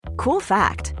Cool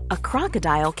fact, a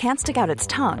crocodile can't stick out its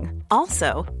tongue.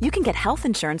 Also, you can get health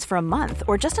insurance for a month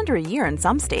or just under a year in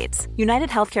some states. United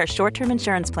Healthcare short-term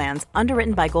insurance plans,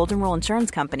 underwritten by Golden Rule Insurance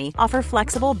Company, offer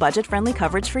flexible, budget-friendly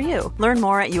coverage for you. Learn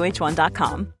more at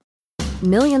uh1.com.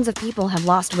 Millions of people have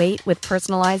lost weight with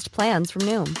personalized plans from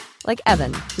Noom. Like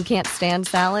Evan, who can't stand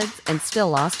salads and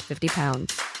still lost 50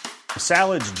 pounds.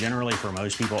 Salads generally for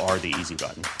most people are the easy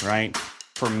button, right?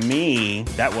 For me,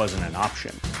 that wasn't an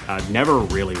option. I never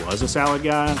really was a salad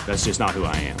guy. That's just not who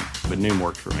I am. But Noom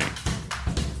worked for me.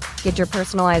 Get your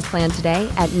personalized plan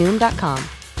today at Noom.com.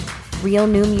 Real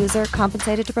Noom user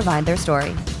compensated to provide their story.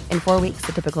 In 4 weeks,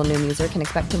 the typical Noom user can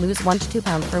expect to lose 1 to 2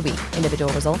 pounds per week.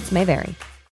 Individual results may vary.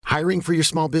 Hiring for your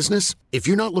small business? If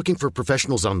you're not looking for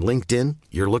professionals on LinkedIn,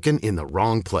 you're looking in the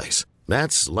wrong place.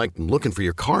 That's like looking for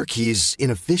your car keys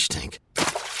in a fish tank.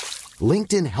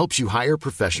 LinkedIn helps you hire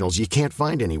professionals you can't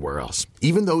find anywhere else,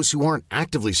 even those who aren't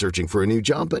actively searching for a new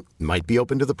job but might be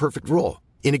open to the perfect role.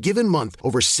 In a given month,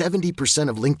 over 70%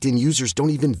 of LinkedIn users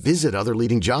don't even visit other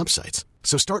leading job sites.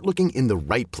 So start looking in the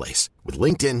right place. With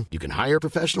LinkedIn, you can hire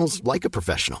professionals like a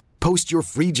professional. Post your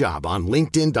free job on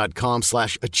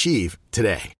linkedin.com/achieve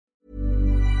today.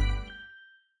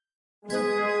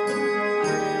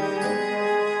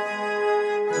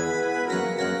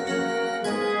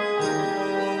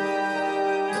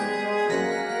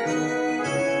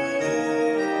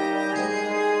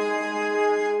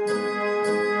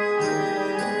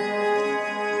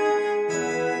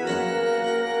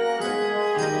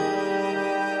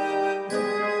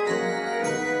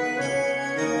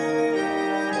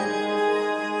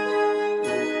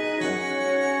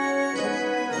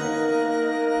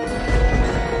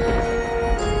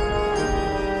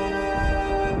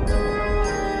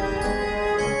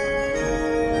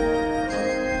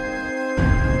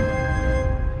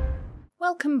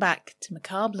 Welcome back to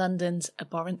Macabre London's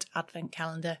Abhorrent Advent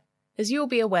Calendar. As you'll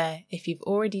be aware, if you've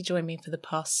already joined me for the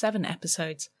past 7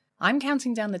 episodes, I'm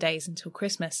counting down the days until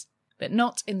Christmas, but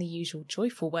not in the usual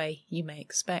joyful way you may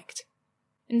expect.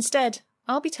 Instead,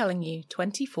 I'll be telling you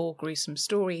 24 gruesome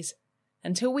stories,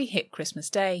 until we hit Christmas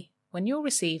Day, when you'll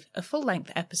receive a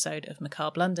full-length episode of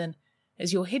Macabre London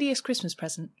as your hideous Christmas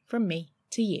present from me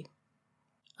to you.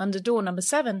 Under door number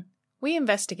 7, we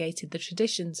investigated the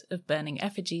traditions of burning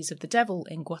effigies of the devil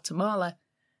in Guatemala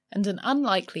and an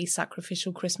unlikely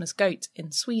sacrificial Christmas goat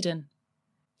in Sweden.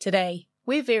 Today,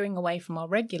 we're veering away from our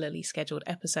regularly scheduled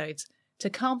episodes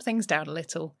to calm things down a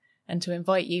little and to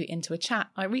invite you into a chat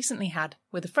I recently had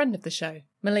with a friend of the show,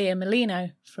 Malia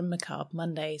Miglino from Macabre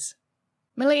Mondays.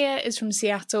 Malia is from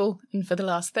Seattle, and for the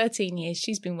last 13 years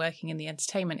she's been working in the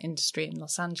entertainment industry in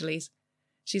Los Angeles.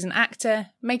 She's an actor,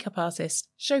 makeup artist,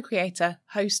 show creator,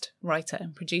 host, writer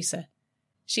and producer.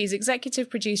 She's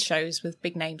executive produced shows with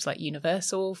big names like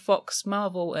Universal, Fox,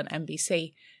 Marvel and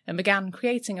NBC, and began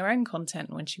creating her own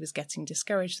content when she was getting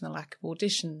discouraged from the lack of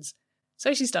auditions.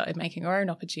 So she started making her own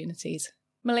opportunities.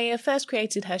 Malia first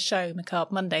created her show,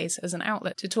 Macabre Mondays, as an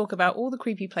outlet to talk about all the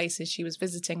creepy places she was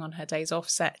visiting on her days off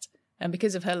set, and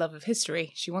because of her love of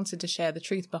history, she wanted to share the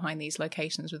truth behind these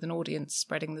locations with an audience,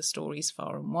 spreading the stories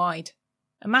far and wide.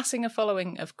 Amassing a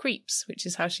following of creeps, which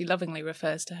is how she lovingly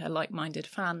refers to her like-minded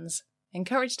fans,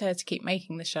 encouraged her to keep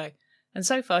making the show, and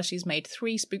so far she's made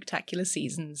 3 spooktacular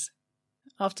seasons.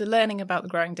 After learning about the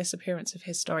growing disappearance of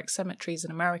historic cemeteries in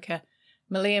America,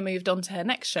 Malia moved on to her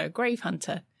next show, Grave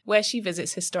Hunter, where she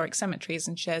visits historic cemeteries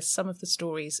and shares some of the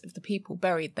stories of the people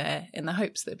buried there in the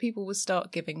hopes that people will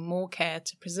start giving more care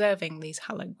to preserving these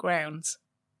hallowed grounds.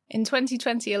 In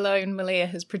 2020 alone, Malia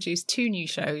has produced 2 new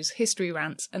shows, History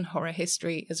Rants and Horror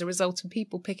History, as a result of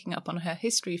people picking up on her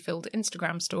history-filled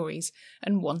Instagram stories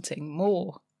and wanting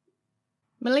more.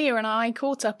 Malia and I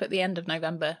caught up at the end of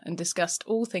November and discussed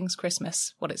all things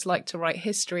Christmas, what it's like to write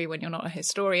history when you're not a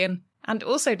historian, and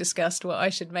also discussed what I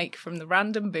should make from the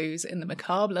random booze in the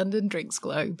Macabre London drinks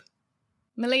globe.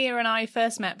 Malia and I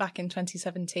first met back in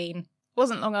 2017. It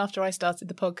wasn't long after I started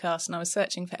the podcast and I was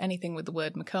searching for anything with the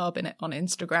word macabre in it on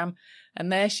Instagram,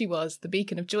 and there she was, the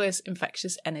beacon of joyous,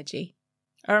 infectious energy.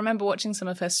 I remember watching some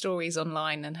of her stories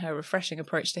online, and her refreshing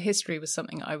approach to history was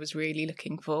something I was really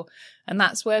looking for, and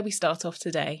that's where we start off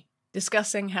today,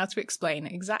 discussing how to explain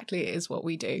exactly it is what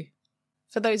we do.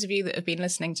 For those of you that have been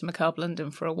listening to Macabre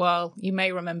London for a while, you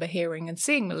may remember hearing and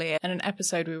seeing Malia in an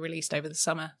episode we released over the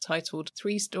summer titled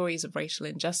 3 Stories of Racial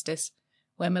Injustice,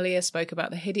 where Malia spoke about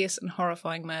the hideous and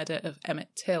horrifying murder of Emmett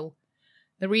Till.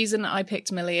 The reason I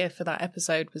picked Malia for that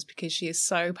episode was because she is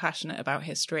so passionate about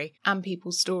history and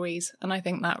people's stories, and I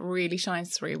think that really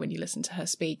shines through when you listen to her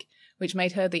speak, which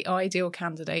made her the ideal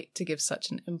candidate to give such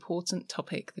an important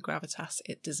topic the gravitas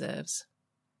it deserves.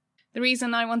 The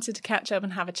reason I wanted to catch up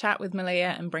and have a chat with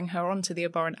Malia and bring her onto the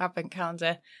Abhorrent Advent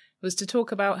Calendar was to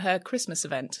talk about her Christmas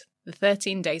event, the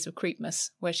 13 Days of Creepmas,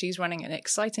 where she's running an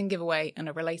exciting giveaway and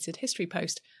a related history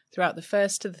post throughout the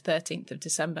 1st to the 13th of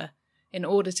December, in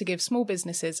order to give small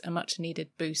businesses a much-needed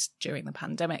boost during the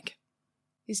pandemic.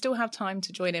 You still have time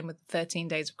to join in with the 13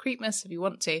 Days of Creepmas if you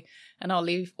want to, and I'll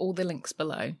leave all the links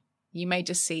below. You may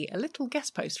just see a little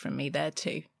guest post from me there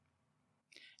too.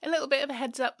 A little bit of a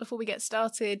heads up before we get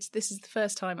started. This is the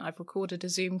first time I've recorded a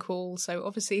Zoom call, so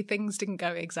obviously things didn't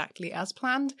go exactly as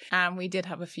planned, and we did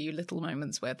have a few little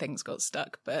moments where things got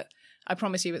stuck, but I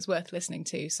promise you it's worth listening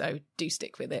to, so do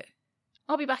stick with it.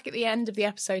 I'll be back at the end of the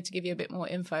episode to give you a bit more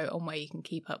info on where you can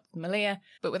keep up with Malia,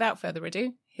 but without further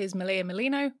ado, here's Malia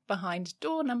Miglino behind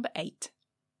door number 8.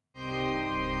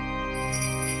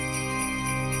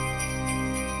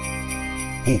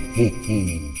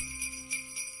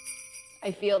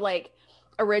 I feel like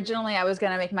originally I was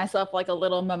going to make myself like a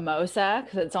little mimosa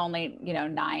because it's only,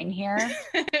 9 here.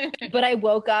 But I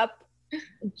woke up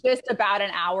just about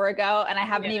an hour ago and I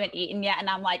haven't even eaten yet. And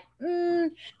I'm like,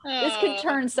 this could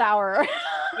turn sour.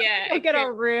 Yeah. I get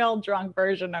a real drunk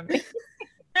version of me.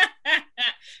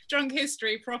 Drunk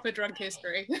history, proper drunk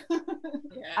history.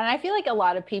 Yeah. And I feel like a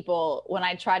lot of people, when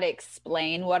I try to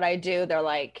explain what I do,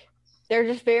 they're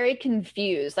just very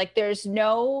confused. Like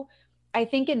I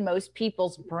think in most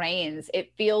people's brains,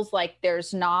 it feels like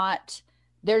there's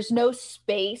no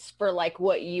space for like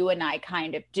what you and I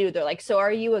kind of do. They're like, so are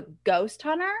you a ghost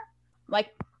hunter?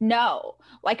 Like, no.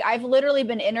 Like I've literally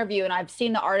been interviewed and I've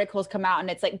seen the articles come out and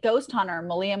it's like ghost hunter,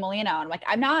 Malia Miglino. And I'm like,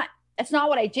 that's not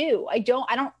what I do. I don't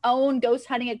own ghost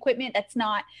hunting equipment. It's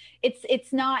not,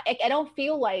 I don't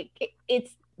feel like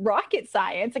it's rocket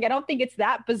science. Like, I don't think it's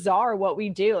that bizarre what we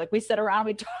do. Like we sit around, and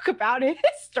we talk about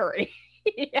history.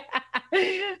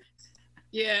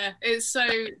 Yeah, it's so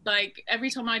like every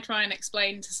time I try and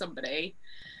explain to somebody,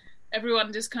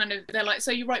 everyone just they're like, so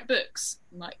you write books?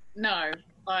 I'm like, no,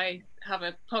 I have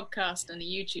a podcast and a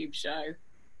YouTube show.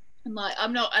 I'm like,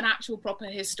 I'm not an actual proper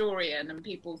historian, and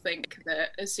people think that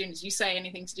as soon as you say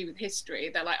anything to do with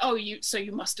history, they're like, oh, so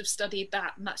you must have studied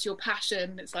that and that's your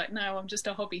passion. It's like, no, I'm just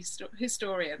a hobby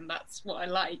historian. That's what I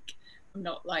like. I'm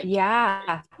not like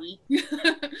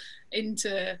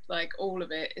into like all of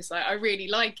it. It's like I really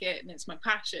like it and it's my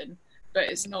passion, but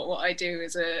it's not what I do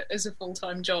as a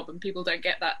full-time job, and people don't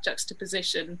get that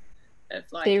juxtaposition of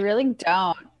like they really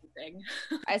don't.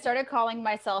 I started calling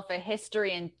myself a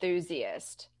history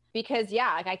enthusiast because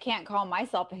like I can't call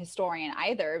myself a historian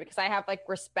either, because I have like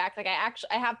respect. Like I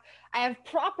have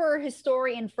proper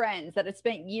historian friends that have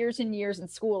spent years and years in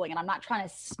schooling, and I'm not trying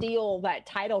to steal that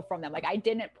title from them. Like I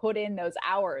didn't put in those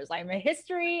hours. I'm a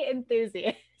history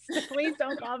enthusiast. Please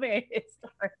don't call me a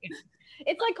historian.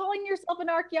 It's like calling yourself an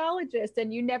archaeologist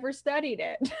and you never studied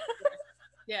it.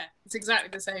 Yeah, it's exactly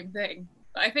the same thing.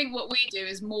 But I think what we do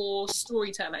is more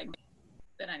storytelling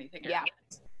than anything else. Yeah.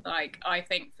 Like I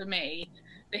think for me,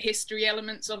 the history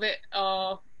elements of it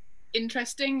are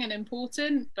interesting and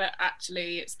important, but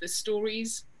actually it's the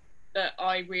stories that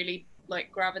I really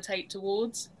like gravitate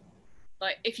towards.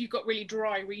 Like if you've got really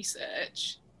dry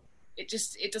research,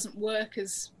 it doesn't work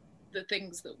as the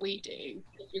things that we do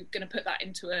if you're going to put that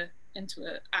into a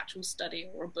actual study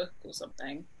or a book or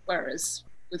something. Whereas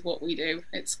with what we do,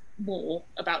 it's more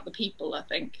about the people, I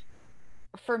think.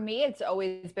 For me, it's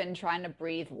always been trying to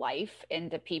breathe life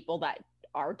into people that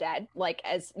are dead. Like,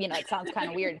 as you know, it sounds kind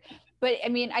of weird, but I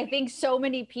mean, I think so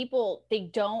many people, they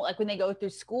don't like when they go through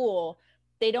school,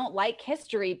 they don't like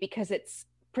history because it's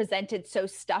presented so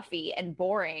stuffy and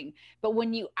boring. But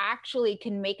when you actually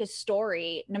can make a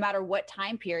story, no matter what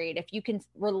time period, if you can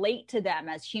relate to them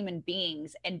as human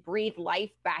beings and breathe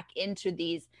life back into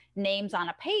these names on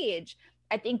a page,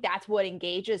 I think that's what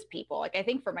engages people. Like, I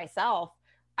think for myself,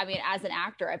 I mean, as an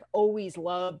actor, I've always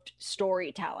loved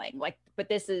storytelling. Like, but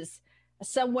this is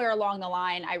somewhere along the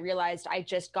line, I realized I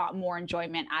just got more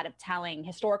enjoyment out of telling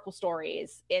historical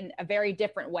stories in a very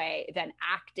different way than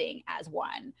acting as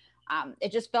one.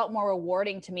 It just felt more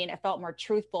rewarding to me, and it felt more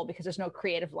truthful because there's no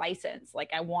creative license. Like,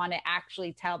 I want to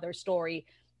actually tell their story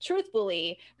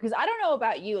truthfully, because I don't know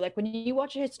about you, like when you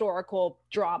watch a historical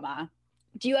drama,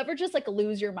 do you ever just like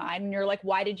lose your mind and you're like,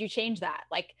 why did you change that?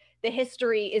 Like, the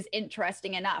history is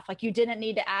interesting enough. Like, you didn't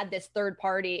need to add this third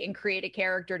party and create a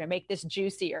character to make this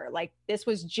juicier. Like, this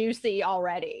was juicy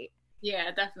already. Yeah,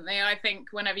 definitely. I think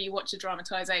whenever you watch a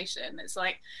dramatization, it's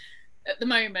like, at the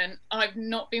moment, I've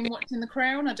not been watching The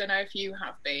Crown. I don't know if you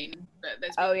have been, but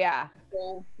there's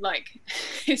people, like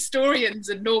historians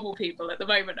and normal people at the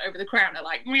moment over The Crown are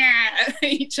like at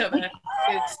each other.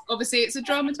 Obviously it's a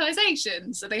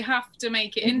dramatization, so they have to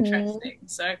make it interesting.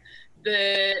 So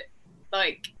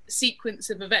like sequence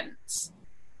of events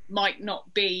might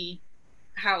not be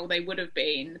how they would have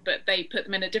been, but they put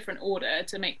them in a different order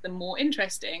to make them more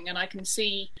interesting, and I can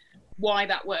see why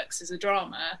that works as a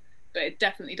drama, but it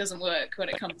definitely doesn't work when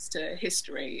it comes to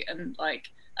history. And like,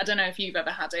 I don't know if you've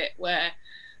ever had it where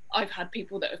I've had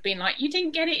people that have been like, you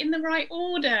didn't get it in the right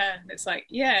order. And it's like,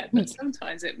 yeah, but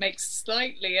sometimes it makes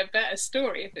slightly a better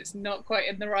story if it's not quite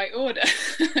in the right order.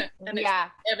 And yeah,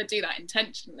 it's never do that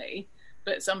intentionally,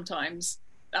 but sometimes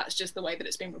that's just the way that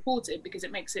it's been reported because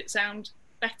it makes it sound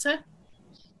better.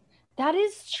 That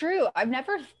is true. I've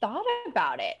never thought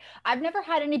about it. I've never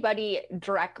had anybody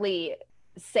directly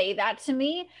say that to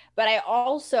me, but I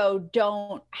also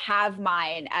don't have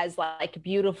mine as like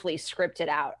beautifully scripted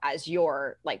out as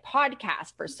your like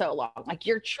podcast for so long. Like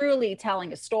you're truly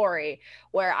telling a story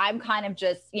where I'm kind of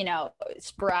just, you know,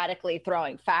 sporadically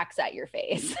throwing facts at your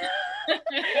face.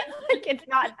 Like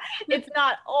it's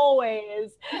not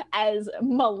always as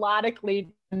melodically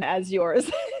as yours.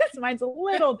 Mine's a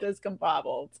little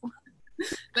discombobbled.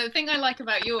 But the thing I like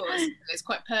about yours is it's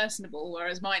quite personable,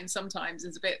 whereas mine sometimes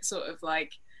is a bit sort of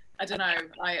like, I don't know,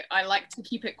 I like to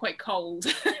keep it quite cold,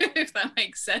 if that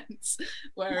makes sense.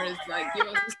 Whereas like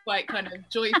yours is quite kind of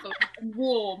joyful and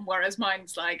warm, whereas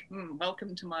mine's like,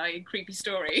 welcome to my creepy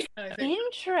story.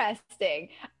 Interesting.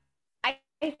 I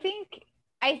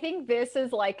think this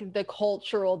is like the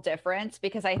cultural difference,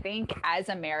 because I think as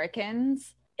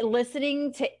Americans,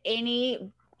 listening to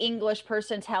any English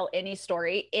person tell any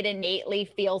story, it innately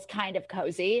feels kind of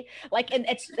cozy. Like, and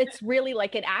it's really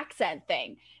like an accent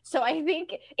thing. So I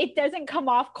think it doesn't come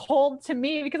off cold to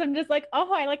me because I'm just like,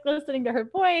 oh, I like listening to her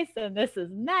voice and this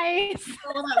is nice.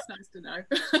 Oh, well, that's nice to know.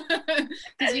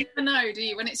 Because you never know, do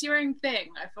you? When it's your own thing,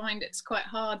 I find it's quite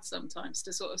hard sometimes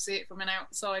to sort of see it from an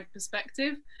outside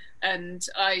perspective. And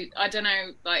I don't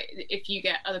know, like if you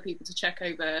get other people to check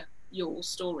over your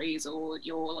stories or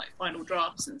your like final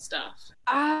drafts and stuff.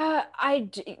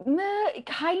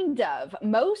 Kind of.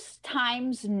 Most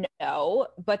times no,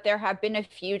 but there have been a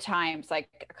few times, like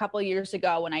a couple of years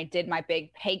ago when I did my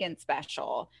big pagan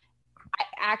special, I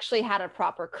actually had a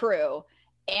proper crew,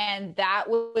 and that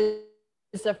was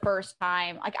the first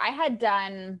time. Like I had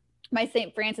done my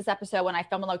St. Francis episode when I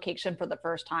filmed a location for the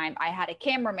first time. I had a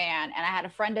cameraman and I had a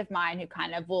friend of mine who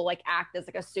kind of will like act as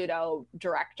like a pseudo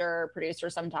director, producer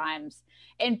sometimes.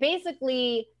 And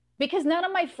basically, because none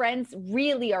of my friends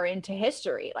really are into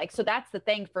history. Like, so that's the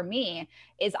thing for me,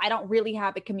 is I don't really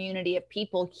have a community of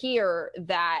people here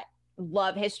that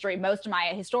love history. Most of my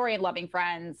historian loving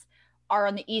friends are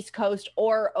on the East Coast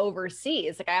or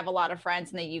overseas. Like I have a lot of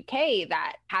friends in the UK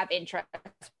that have interest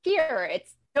here.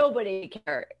 It's nobody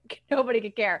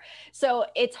could care. So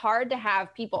it's hard to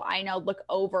have people I know look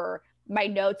over my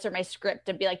notes or my script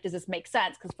and be like, does this make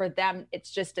sense? Because for them,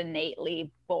 it's just innately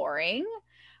boring.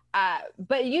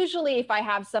 But usually if I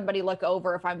have somebody look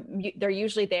over, they're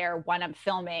usually there when I'm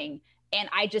filming, and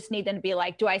I just need them to be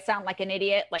like, do I sound like an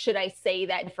idiot? Like, should I say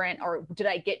that different, or did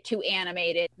I get too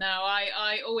animated? No,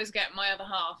 I always get my other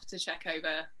half to check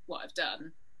over what I've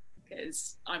done,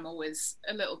 because I'm always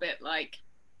a little bit like,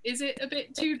 is it a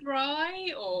bit too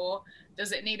dry, or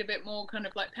does it need a bit more kind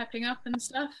of like pepping up and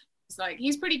stuff? It's like,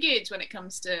 he's pretty good when it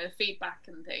comes to feedback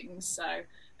and things. So,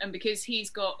 and because he's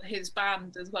got his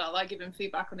band as well, I give him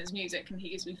feedback on his music and he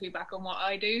gives me feedback on what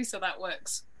I do. So that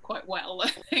works quite well, I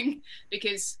think,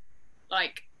 because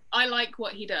like, I like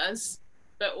what he does,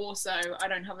 but also I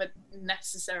don't have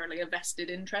necessarily a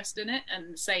vested interest in it.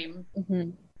 And the same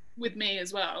with me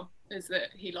as well, is that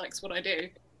he likes what I do,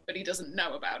 but he doesn't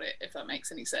know about it, if that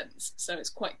makes any sense. So it's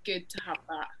quite good to have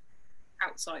that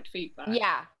outside feedback.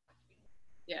 Yeah.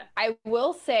 I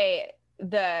will say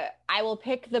I will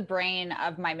pick the brain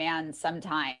of my man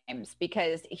sometimes,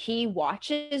 because he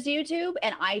watches YouTube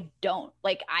and I don't.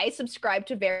 Like, I subscribe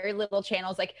to very little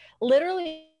channels. Like,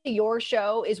 literally your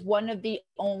show is one of the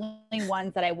only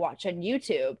ones that I watch on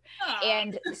YouTube.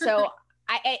 And so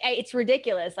it's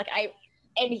ridiculous. Like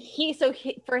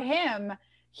for him,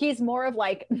 he's more of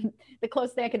like, the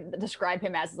closest thing I can describe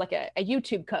him as is like a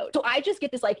YouTube coach. So I just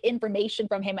get this like information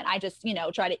from him, and I just,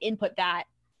 try to input that,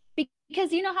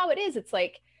 because you know how it is. It's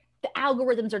like the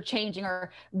algorithms are changing,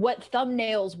 or what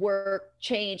thumbnails were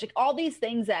changed, like all these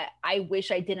things that I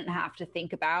wish I didn't have to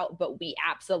think about, but we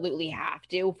absolutely have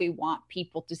to if we want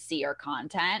people to see our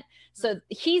content. So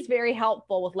he's very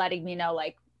helpful with letting me know,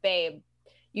 like, babe,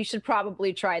 you should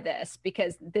probably try this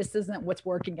because this isn't what's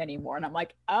working anymore. And I'm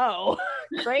like, oh,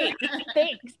 great,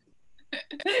 thanks.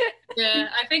 Yeah,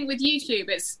 I think with YouTube,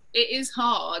 it is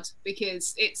hard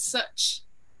because it's such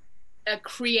a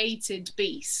created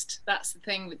beast. That's the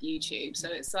thing with YouTube. So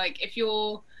it's like, if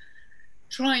you're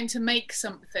trying to make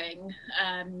something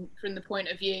from the point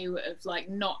of view of like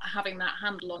not having that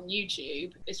handle on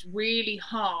YouTube, it's really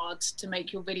hard to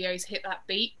make your videos hit that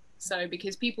beat. So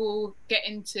because people get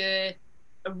into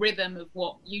a rhythm of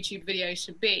what YouTube videos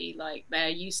should be, like they're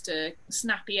used to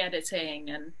snappy editing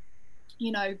and,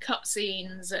 you know, cut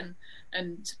scenes and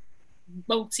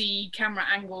multi-camera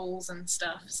angles and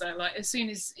stuff. So like as soon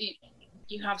as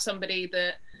you have somebody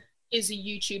that is a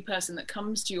YouTube person that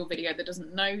comes to your video that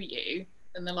doesn't know you,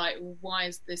 and they're like, well, why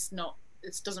is this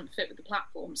doesn't fit with the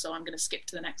platform, so I'm going to skip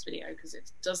to the next video because it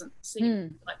doesn't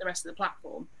seem like the rest of the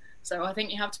platform. So I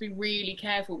think you have to be really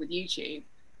careful with YouTube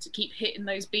to keep hitting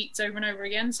those beats over and over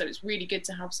again. So it's really good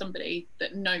to have somebody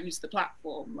that knows the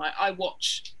platform. Like I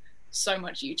watch so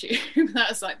much YouTube.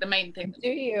 That's like the main thing. Do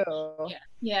you?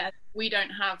 Yeah. We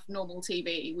don't have normal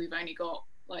TV. We've only got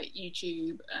like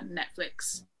YouTube and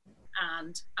Netflix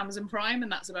and Amazon Prime,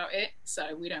 and that's about it.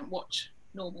 So we don't watch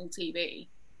normal TV.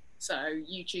 So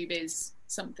YouTube is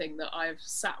something that I've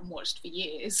sat and watched for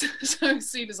years. So as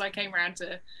soon as I came around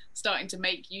to starting to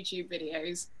make YouTube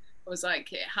videos, I was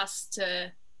like, it has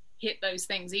to hit those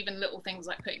things, even little things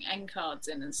like putting end cards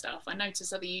in and stuff. I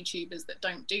notice other YouTubers that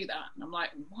don't do that, and I'm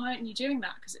like, why aren't you doing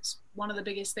that? Because it's one of the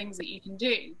biggest things that you can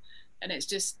do. And it's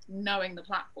just knowing the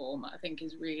platform, I think,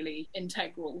 is really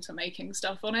integral to making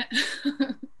stuff on it.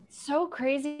 So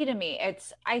crazy to me.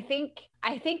 I think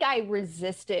I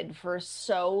resisted for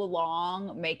so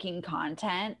long making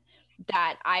content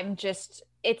that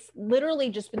it's literally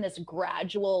just been this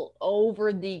gradual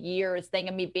over the years thing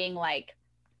of me being like,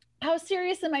 how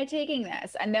serious am I taking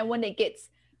this? And then when it gets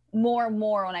more and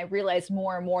more, when I realize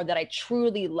more and more that I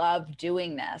truly love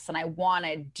doing this and I want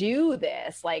to do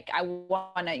this, like I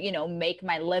want to, you know, make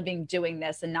my living doing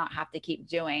this and not have to keep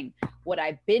doing what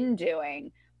I've been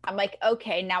doing, I'm like,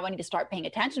 okay, now I need to start paying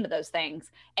attention to those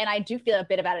things. And I do feel a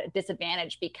bit about a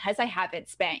disadvantage because I haven't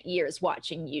spent years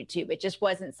watching YouTube. It just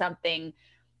wasn't something,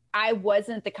 I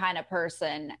wasn't the kind of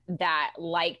person that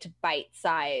liked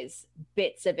bite-sized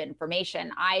bits of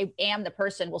information. I am the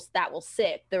person that will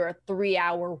sit through a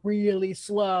 3-hour, really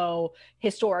slow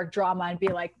historic drama and be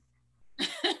like,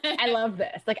 I love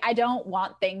this. Like, I don't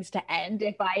want things to end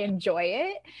if I enjoy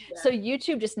it. Yeah. So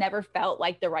YouTube just never felt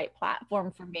like the right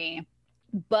platform for me.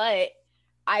 But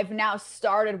I've now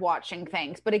started watching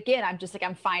things. But again,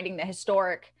 I'm finding the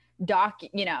historic docs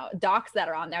that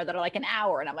are on there that are like an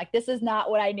hour. And I'm like, this is not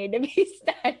what I need to be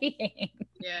studying.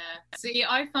 Yeah. See,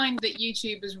 I find that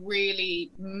YouTube has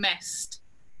really messed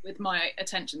with my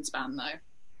attention span though.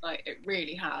 Like it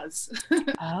really has.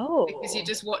 Oh. Because you're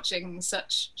just watching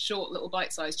such short little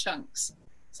bite-sized chunks.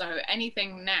 So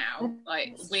anything now,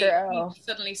 like we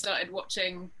suddenly started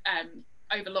watching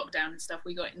over lockdown and stuff,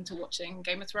 we got into watching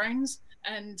Game of Thrones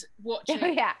and watching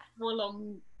a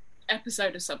long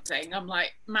episode of something. I'm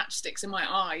like matchsticks in my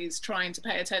eyes trying to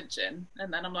pay attention,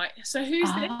 and then I'm like, so who's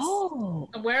this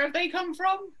and where have they come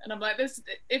from? And I'm like,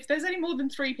 if there's any more than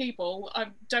 3 people, I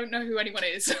don't know who anyone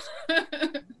is.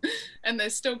 And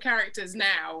there's still characters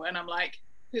now, and I'm like,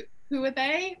 who are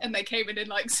they? And they came in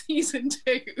like season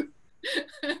 2.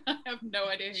 I have no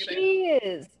idea who they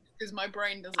are. Because my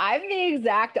brain doesn't. I'm the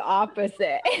exact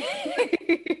opposite.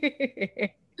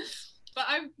 But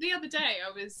the other day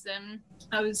I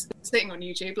was sitting on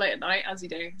YouTube late at night, as you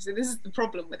do. So this is the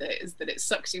problem with it, is that it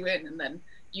sucks you in and then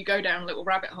you go down little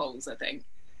rabbit holes, I think.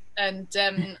 And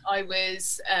I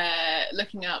was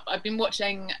looking up. I've been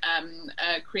watching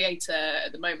a creator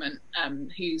at the moment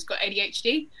who's got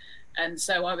ADHD. And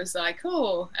so I was like,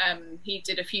 he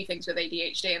did a few things with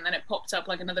ADHD, and then it popped up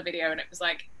like another video and it was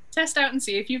like, test out and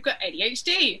see if you've got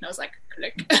ADHD. And I was like,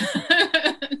 click.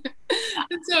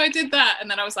 And so I did that,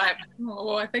 and then I was like,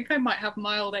 I think I might have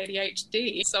mild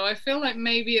ADHD. So I feel like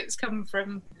maybe it's come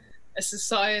from a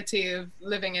society of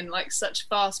living in like such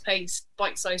fast-paced,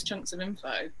 bite-sized chunks of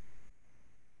info.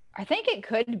 I think it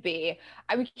could be.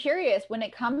 I'm curious, when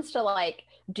it comes to like,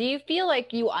 do you feel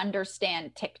like you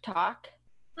understand TikTok?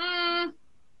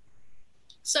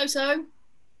 So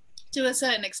to a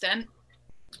certain extent.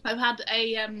 I've had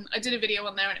I did a video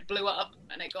on there and it blew up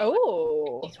and it got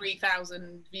like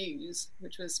 53,000 views,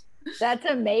 which was... That's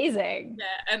amazing.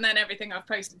 Yeah, and then everything I've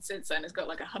posted since then has got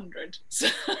like 100. So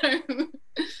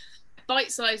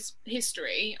bite-sized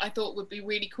history I thought would be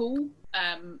really cool,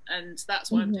 and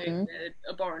that's why I'm doing the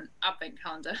Abhorrent Advent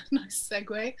Calendar. Nice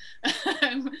segue.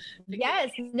 Yes,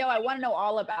 no, I want to know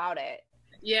all about it.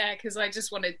 Yeah, because I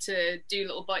just wanted to do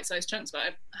little bite-sized chunks, but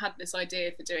I've had this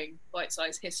idea for doing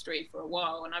bite-sized history for a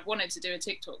while, and I've wanted to do a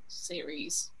TikTok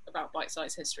series about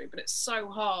bite-sized history, but it's so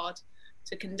hard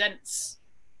to condense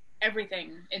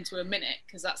everything into a minute,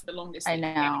 because that's the longest thing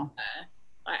I know.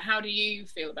 Like, how do you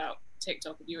feel about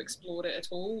TikTok? Have you explored it at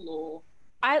all, or?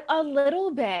 A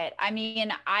little bit. I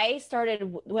mean, I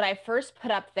started, what I first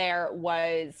put up there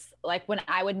was like when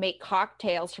I would make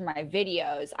cocktails for my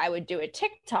videos, I would do a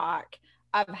TikTok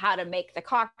of how to make the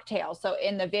cocktail. So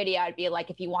in the video, I'd be like,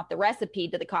 if you want the recipe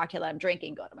to the cocktail that I'm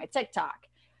drinking, go to my TikTok.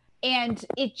 And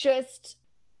it just,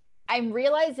 I'm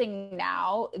realizing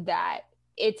now that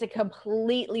it's a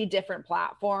completely different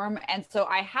platform. And so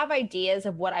I have ideas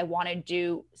of what I want to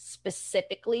do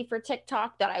specifically for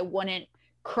TikTok that I wouldn't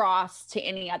cross to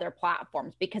any other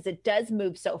platforms, because it does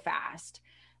move so fast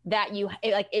that you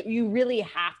really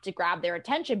have to grab their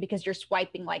attention, because you're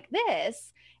swiping like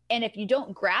this. And if you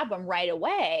don't grab them right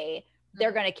away,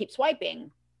 they're going to keep swiping,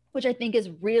 which I think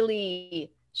is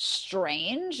really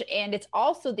strange. And it's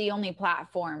also the only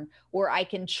platform where I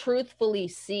can truthfully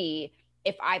see,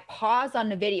 if I pause on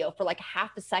the video for like half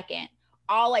a second,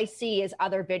 all I see is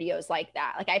other videos like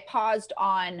that. Like, I paused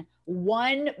on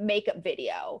one makeup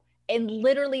video, and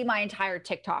literally my entire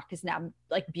TikTok is now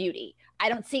like beauty. I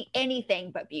don't see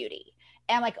anything but beauty.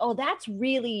 And I'm like, oh, that's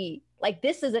really, like,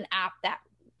 this is an app that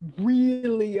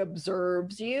really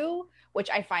observes you, which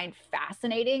I find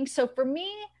fascinating. So for me,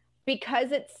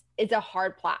 because it's a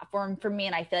hard platform for me,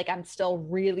 and I feel like I'm still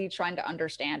really trying to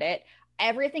understand it,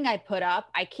 everything I put up,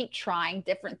 I keep trying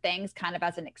different things kind of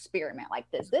as an experiment. Like,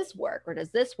 does this work, or does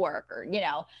this work? Or,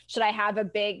 should I have a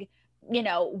big,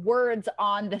 words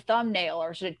on the thumbnail,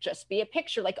 or should it just be a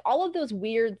picture? Like, all of those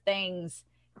weird things.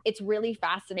 It's really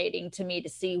fascinating to me to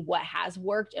see what has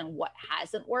worked and what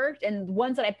hasn't worked. And the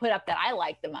ones that I put up that I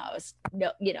like the most,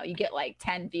 you get like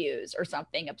 10 views or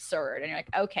something absurd. And you're like,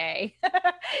 okay,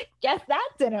 guess that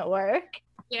didn't work.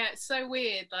 Yeah, it's so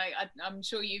weird. Like, I'm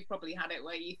sure you've probably had it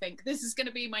where you think, this is going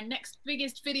to be my next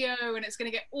biggest video and it's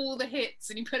going to get all the hits,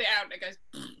 and you put it out and it goes.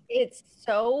 It's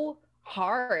so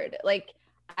hard. Like,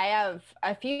 I have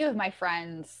a few of my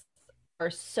friends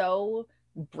are so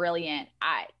brilliant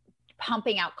at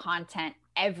pumping out content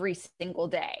every single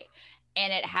day,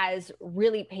 and it has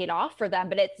really paid off for them.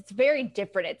 But it's very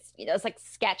different. It's it's like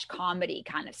sketch comedy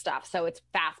kind of stuff, so it's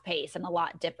fast paced and a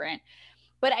lot different.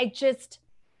 But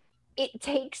it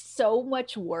takes so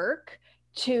much work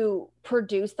to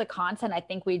produce the content I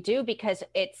think we do, because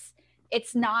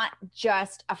it's not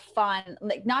just a fun,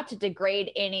 like, not to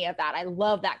degrade any of that. I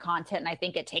love that content, and I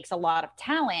think it takes a lot of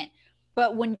talent.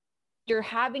 But when you're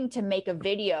having to make a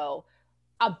video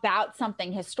about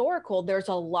something historical, there's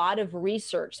a lot of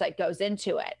research that goes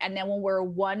into it. And then when we're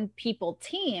one people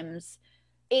teams,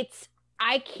 I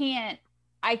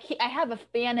have a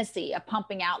fantasy of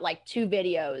pumping out like 2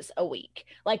 videos a week.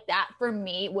 Like, that for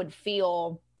me would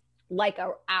feel like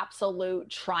an absolute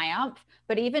triumph.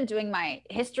 But even doing my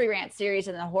History Rant series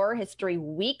and the Horror History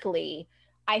Weekly,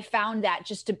 I found that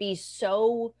just to be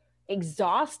so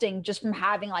exhausting, just from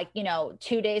having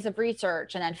 2 days of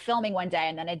research and then filming one day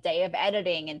and then a day of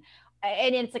editing. And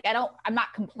it's like, I'm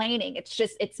not complaining.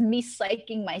 It's me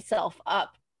psyching myself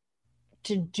up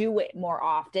to do it more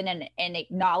often, and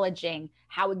acknowledging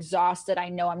how exhausted I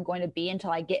know I'm going to be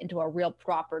until I get into a real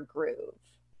proper groove.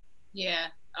 Yeah,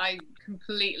 I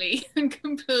completely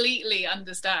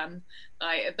understand.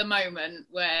 Like, at the moment,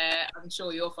 where I'm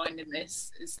sure you're finding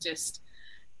this, is just,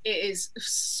 it is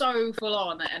so full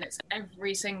on, and it's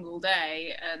every single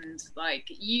day. And like,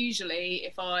 usually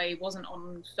if I wasn't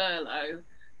on furlough,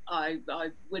 I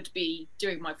would be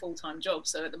doing my full-time job.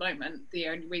 So at the moment, the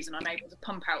only reason I'm able to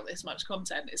pump out this much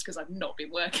content is because I've not been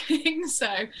working.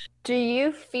 So do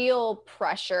you feel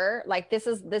pressure? Like, this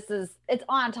is it's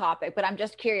on topic, but I'm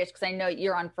just curious because I know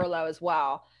you're on furlough as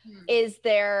well.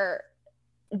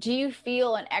 Do you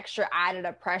feel an extra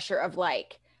additive pressure of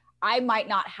like, I might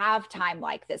not have time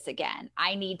like this again.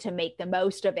 I need to make the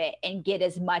most of it and get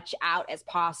as much out as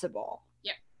possible.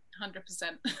 Yeah,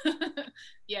 100%.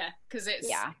 Yeah, because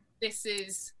this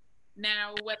is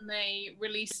now, when they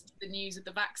released the news of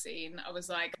the vaccine, I was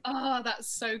like, oh, that's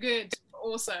so good. But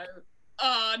also,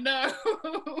 oh no,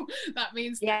 that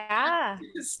means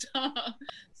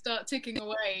start ticking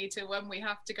away to when we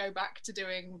have to go back to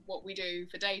doing what we do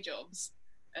for day jobs.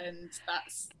 And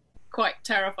that's quite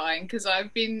terrifying, because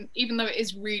even though it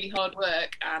is really hard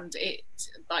work and it's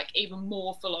like even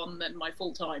more full on than my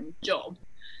full-time job,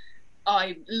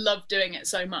 I love doing it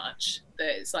so much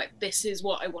that it's like, this is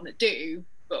what I want to do,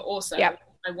 but also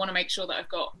I want to make sure that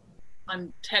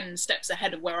I'm 10 steps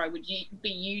ahead of where I would be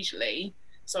usually,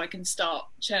 so I can start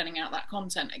churning out that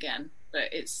content again.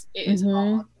 But it is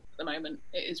hard at the moment.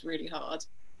 It is really hard.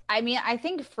 I mean, I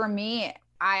think for me,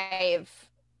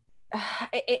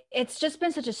 it's just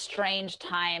been such a strange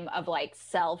time of like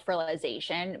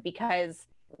self-realization, because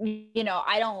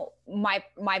I don't,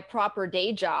 my proper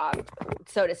day job,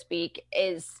 so to speak,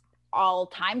 is all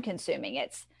time consuming.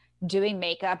 It's doing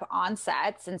makeup on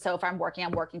sets. And so if I'm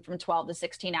working from 12 to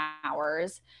 16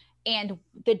 hours. And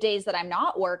the days that I'm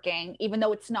not working, even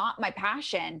though it's not my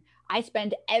passion, I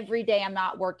spend every day I'm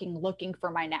not working looking for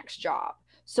my next job.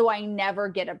 So I never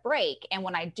get a break. And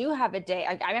when I do have a day,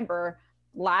 I remember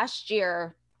last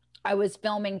year, I was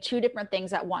filming 2 different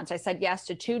things at once. I said yes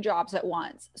to 2 jobs at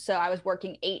once. So I was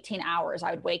working 18 hours.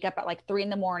 I would wake up at like 3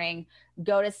 a.m,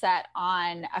 go to set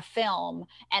on a film,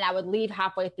 and I would leave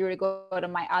halfway through to go to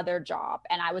my other job.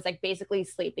 And I was like basically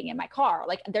sleeping in my car.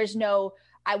 Like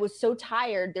I was so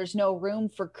tired. There's no room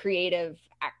for creative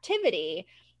activity.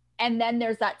 And then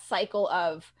there's that cycle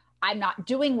of, I'm not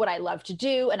doing what I love to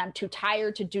do, and I'm too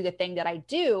tired to do the thing that I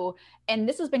do. And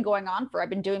this has been going on I've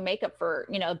been doing makeup for,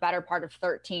 the better part of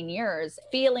 13 years,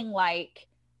 feeling like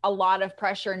a lot of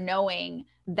pressure, knowing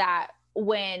that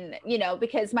when,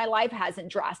 because my life hasn't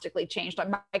drastically changed.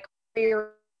 My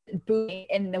career is booming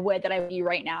in the way that I do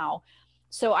right now.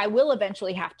 So I will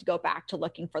eventually have to go back to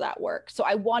looking for that work. So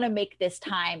I want to make this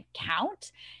time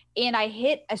count. And I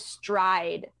hit a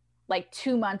stride like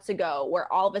 2 months ago, where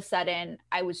all of a sudden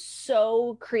I was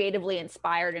so creatively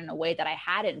inspired in a way that I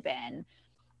hadn't been.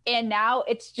 And now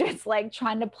it's just like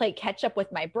trying to play catch up with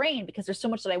my brain, because there's so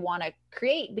much that I want to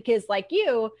create, because like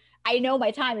you, I know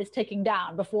my time is ticking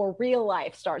down before real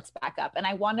life starts back up. And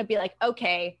I want to be like,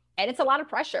 okay. And it's a lot of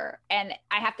pressure. And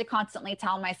I have to constantly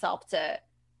tell myself to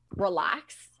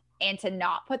relax and to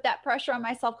not put that pressure on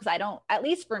myself. Because at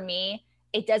least for me,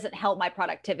 it doesn't help my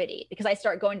productivity, because I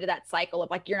start going to that cycle of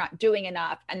like, you're not doing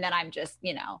enough. And then I'm just,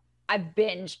 I've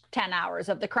binged 10 hours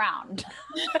of The Crown.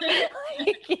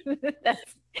 That's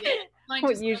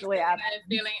what usually happens.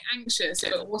 Feeling anxious,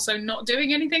 but also not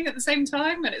doing anything at the same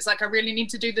time. And it's like, I really need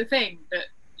to do the thing, but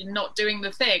you're not doing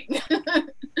the thing.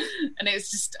 And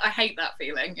it's just, I hate that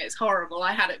feeling. It's horrible.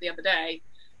 I had it the other day,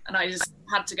 and I just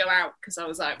had to go out because I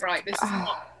was like, right, this is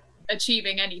not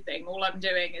achieving anything. All I'm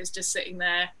doing is just sitting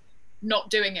there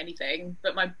not doing anything,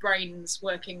 but my brain's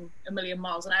working a million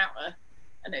miles an hour,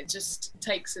 and it just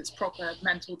takes its proper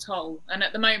mental toll. And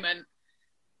at the moment,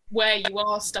 where you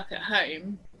are stuck at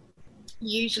home,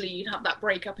 usually you'd have that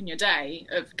break up in your day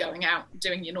of going out,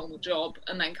 doing your normal job,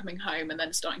 and then coming home and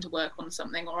then starting to work on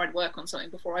something, or I'd work on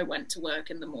something before I went to work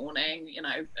in the morning, and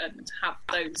have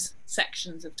those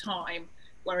sections of time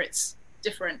where it's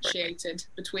differentiated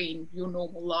between your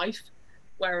normal life.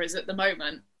 Whereas at the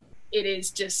moment, it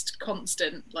is just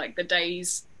constant, like the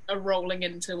days are rolling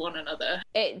into one another.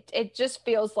 It just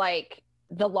feels like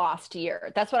the lost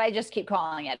year. That's what I just keep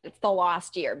calling it. It's the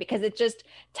lost year, because it just,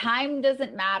 time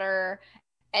doesn't matter.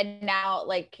 And now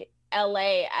like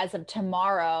LA, as of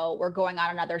tomorrow, we're going on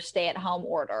another stay-at-home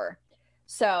order.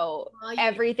 So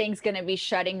everything's going to be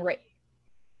shutting.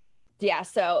 Yeah.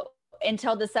 So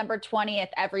until December 20th,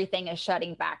 everything is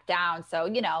shutting back down. So,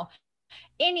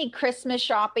 any Christmas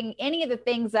shopping, any of the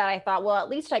things that I thought, well, at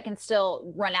least I can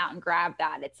still run out and grab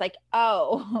that. It's like,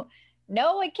 oh,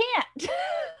 no, I can't.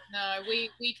 No,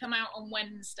 we come out on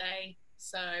Wednesday.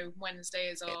 So Wednesday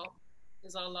is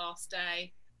our last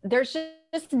day. There's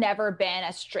just never been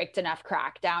a strict enough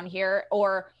crackdown here,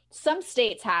 or some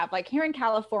states have. Like here in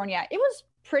California, it was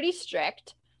pretty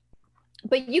strict,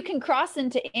 but you can cross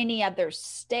into any other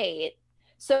state.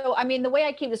 So, I mean, the way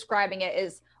I keep describing it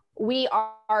is, we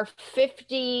are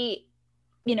 50,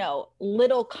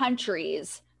 little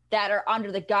countries that are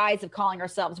under the guise of calling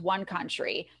ourselves one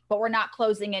country, but we're not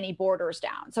closing any borders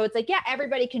down. So it's like, yeah,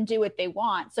 everybody can do what they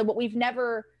want. So, but we've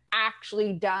never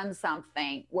actually done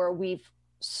something where we've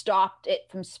stopped it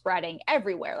from spreading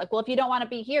everywhere. Like, well, if you don't want to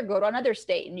be here, go to another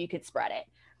state and you could spread it.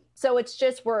 So it's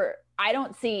just I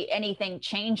don't see anything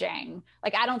changing.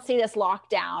 Like, I don't see this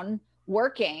lockdown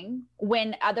working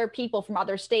when other people from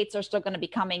other states are still going to be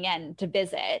coming in to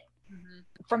visit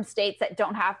from states that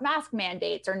don't have mask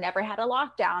mandates or never had a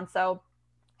lockdown. So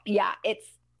yeah, it's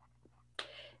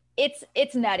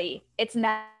nutty. It's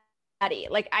nutty.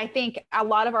 Like, I think a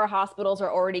lot of our hospitals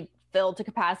are already filled to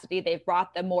capacity. They've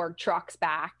brought the morgue trucks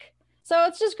back. So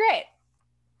it's just great.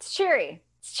 It's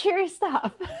cheery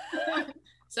stuff.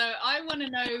 So I want to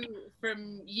know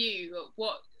from you,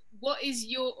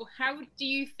 how do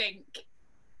you think,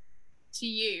 to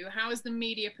you, how has the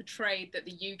media portrayed that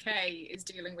the UK is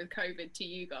dealing with COVID to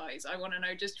you guys? I want to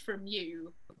know just from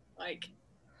you, like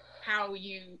how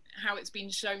it's been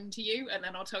shown to you, and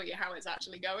then I'll tell you how it's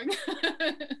actually going.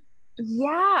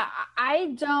 Yeah,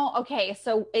 okay,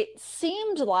 so it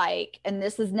seemed like, and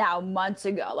this is now months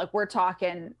ago, like we're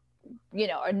talking,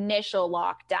 initial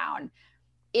lockdown,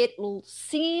 it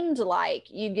seemed like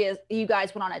you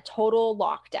guys went on a total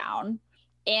lockdown,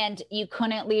 and you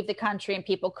couldn't leave the country and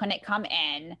people couldn't come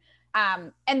in.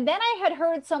 And then I had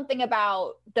heard something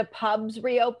about the pubs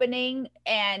reopening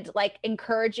and like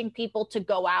encouraging people to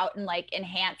go out and like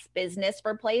enhance business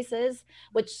for places,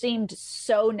 which seemed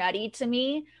so nutty to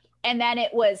me. And then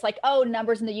it was like, oh,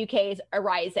 numbers in the UK are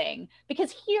rising,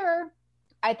 because here,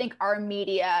 I think our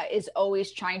media is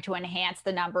always trying to enhance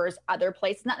the numbers other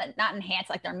places, not enhance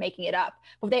like they're making it up,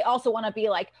 but they also want to be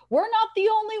like, we're not the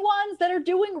only ones that are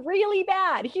doing really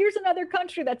bad. Here's another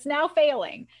country that's now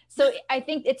failing. So I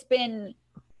think it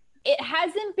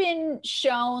hasn't been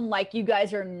shown like you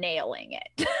guys are nailing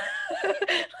it.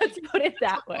 Let's put it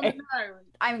that way.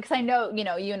 Because I know,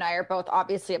 you and I are both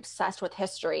obviously obsessed with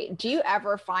history. Do you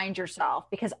ever find yourself,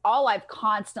 because all I've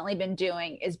constantly been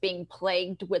doing is being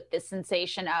plagued with this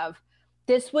sensation of,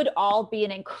 this would all be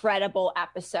an incredible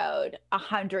episode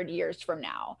 100 years from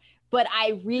now. But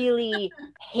I really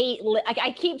hate,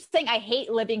 I keep saying I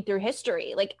hate living through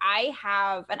history. Like I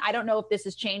have, and I don't know if this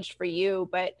has changed for you,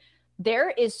 but there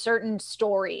is certain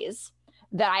stories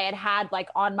that I had like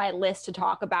on my list to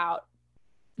talk about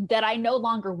that I no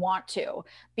longer want to,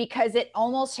 because it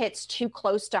almost hits too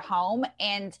close to home.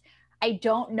 And I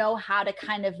don't know how to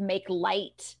kind of make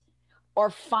light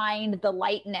or find the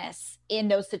lightness in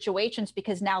those situations,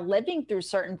 because now living through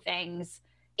certain things,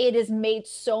 it has made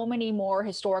so many more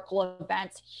historical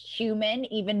events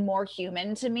human, even more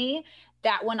human to me,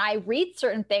 that when I read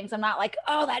certain things, I'm not like,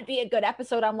 oh, that'd be a good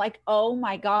episode. I'm like, oh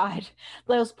my God,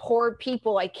 those poor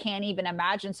people, I can't even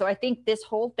imagine. So I think this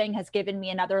whole thing has given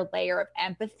me another layer of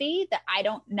empathy that I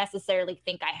don't necessarily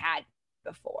think I had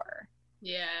before.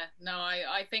 Yeah, no,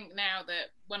 I think now that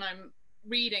when I'm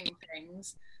reading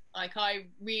things, like I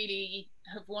really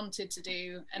have wanted to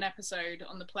do an episode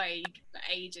on the plague for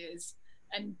ages.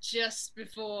 And just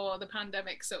before the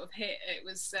pandemic sort of hit, it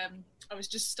was, I was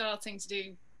just starting to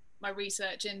do my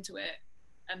research into it,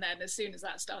 and then as soon as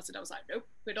that started, I was like, nope,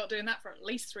 we're not doing that for at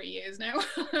least 3 years now.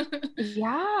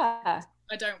 Yeah,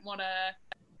 I don't want to,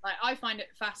 like, I find it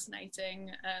fascinating,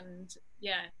 and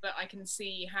yeah, but I can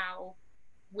see how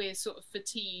we're sort of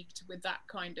fatigued with that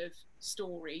kind of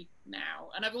story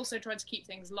now. And I've also tried to keep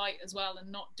things light as well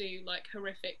and not do like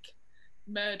horrific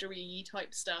murdery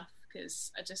type stuff,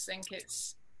 because I just think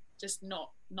it's just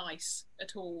not nice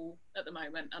at all at the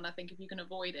moment. And I think if you can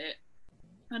avoid it,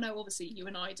 I know obviously you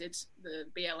and I did the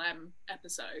BLM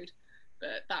episode,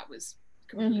 but that was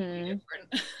completely different.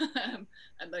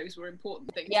 And those were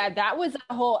important things. Yeah, that was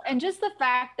a whole, and just the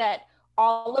fact that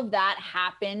all of that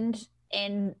happened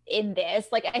in this,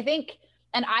 like, I think,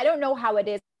 and I don't know how it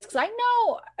is, because I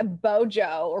know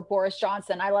Bojo or Boris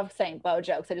Johnson, I love saying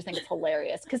Bojo because I just think it's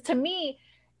hilarious, because to me,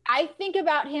 I think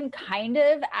about him kind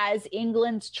of as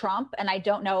England's Trump, and I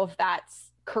don't know if that's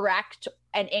correct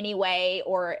in any way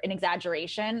or an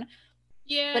exaggeration.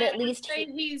 Yeah, but at least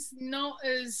he's not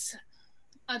as,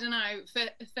 I don't know,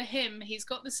 for him, he's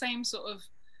got the same sort of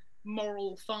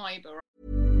moral fiber.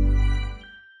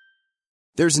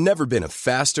 There's never been a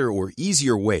faster or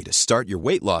easier way to start your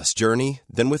weight loss journey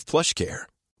than with PlushCare.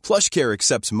 PlushCare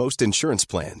accepts most insurance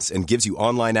plans and gives you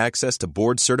online access to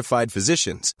board-certified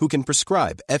physicians who can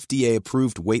prescribe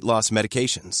FDA-approved weight loss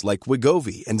medications like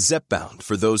Wegovy and Zepbound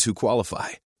for those who qualify.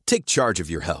 Take charge of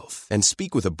your health and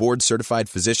speak with a board-certified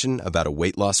physician about a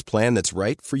weight loss plan that's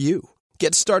right for you.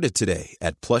 Get started today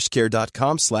at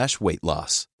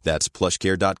plushcare.com/weight-loss. That's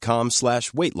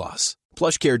plushcare.com/weight-loss.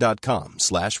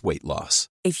 plushcare.com/weight-loss.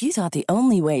 If you thought the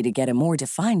only way to get a more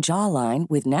defined jawline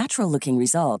with natural-looking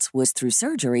results was through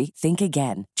surgery, think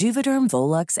again. Juvederm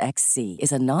Volux XC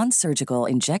is a non-surgical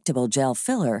injectable gel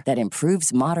filler that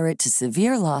improves moderate to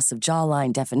severe loss of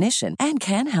jawline definition and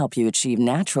can help you achieve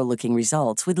natural-looking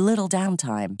results with little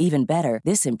downtime. Even better,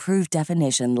 this improved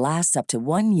definition lasts up to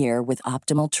 1 year with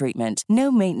optimal treatment.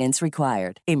 No maintenance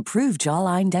required. Improve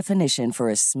jawline definition for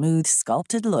a smooth,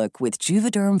 sculpted look with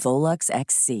Juvederm Volux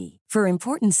XC. For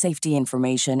important safety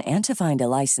information and to find a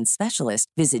licensed specialist,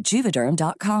 visit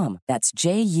Juvederm.com. That's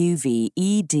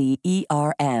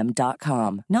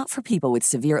JUVEDERM.com. Not for people with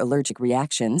severe allergic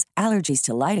reactions, allergies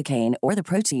to lidocaine, or the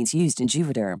proteins used in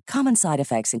Juvederm. Common side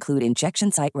effects include injection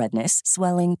site redness,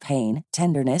 swelling, pain,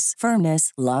 tenderness,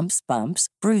 firmness, lumps, bumps,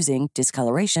 bruising,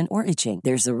 discoloration, or itching.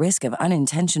 There's a risk of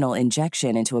unintentional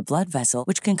injection into a blood vessel,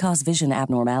 which can cause vision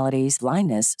abnormalities,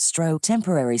 blindness, stroke,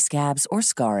 temporary scabs, or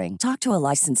scarring. Talk to a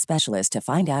licensed specialist to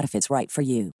find out if it's right for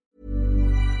you.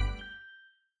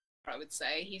 I would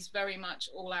say he's very much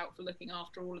all out for looking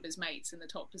after all of his mates in the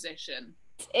top position.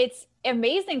 It's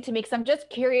amazing to me, because I'm just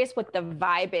curious what the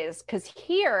vibe is, because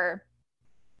here,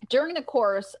 during the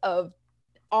course of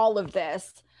all of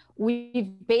this,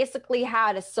 we've basically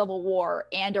had a civil war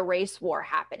and a race war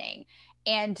happening.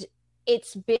 And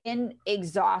it's been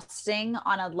exhausting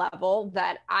on a level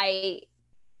that I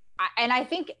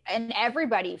think, and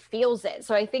everybody feels it.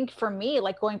 So I think for me,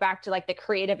 like going back to like the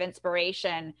creative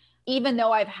inspiration, even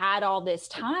though I've had all this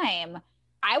time,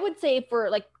 I would say for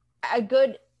like a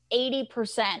good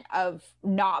 80% of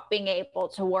not being able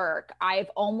to work, I've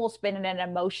almost been in an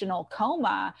emotional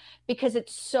coma because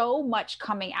it's so much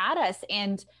coming at us.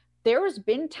 And there's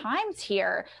been times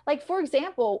here, like for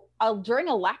example, during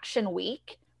election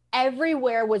week,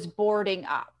 everywhere was boarding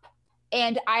up.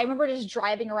 And I remember just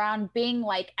driving around being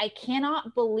like, I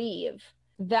cannot believe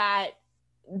that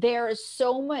there is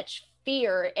so much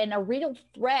fear and a real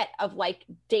threat of like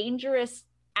dangerous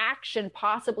action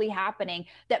possibly happening,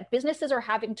 that businesses are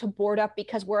having to board up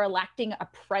because we're electing a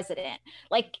president.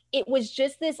 Like, it was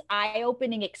just this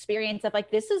eye-opening experience of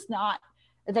like, this is not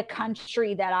the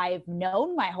country that I've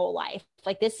known my whole life.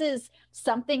 Like, this is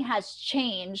something has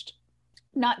changed,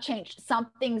 not changed.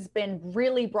 Something's been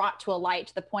really brought to a light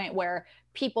to the point where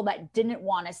people that didn't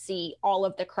want to see all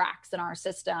of the cracks in our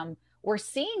system, we're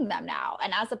seeing them now.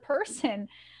 And as a person,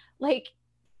 like,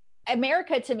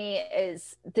 America to me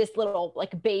is this little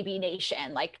like baby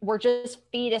nation. Like, we're just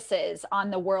fetuses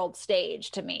on the world stage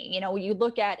to me. You know, you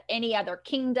look at any other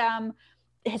kingdom,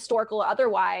 historical or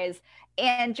otherwise,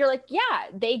 and you're like, yeah,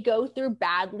 they go through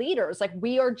bad leaders. Like,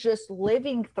 we are just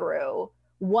living through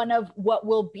one of what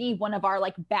will be one of our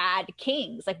like bad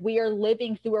kings. Like, we are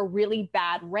living through a really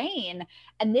bad reign.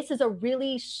 And this is a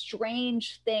really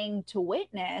strange thing to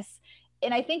witness.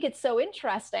 And I think it's so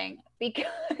interesting because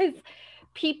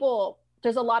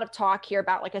there's a lot of talk here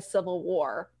about like a civil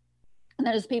war. And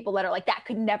there's people that are like, that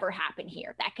could never happen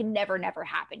here. That could never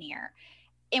happen here.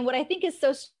 And what I think is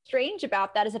so strange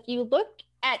about that is if you look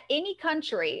at any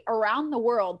country around the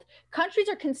world, countries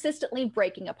are consistently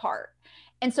breaking apart.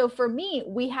 And so for me,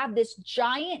 we have this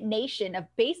giant nation of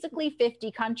basically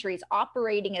 50 countries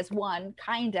operating as one,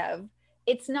 kind of.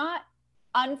 It's not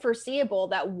unforeseeable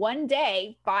that one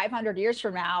day, 500 years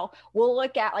from now, we'll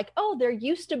look at like, oh, there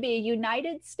used to be a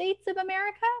United States of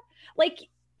America. Like,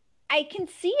 I can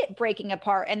see it breaking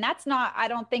apart. And that's not, I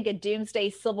don't think, a doomsday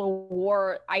civil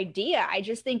war idea. I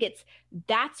just think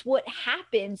that's what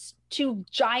happens to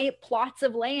giant plots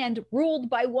of land ruled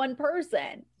by one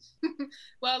person.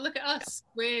 Well, look at us.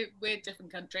 We're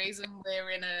different countries, and we're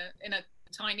in a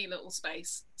tiny little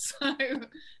space. So,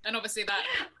 and obviously that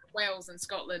Wales and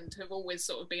Scotland have always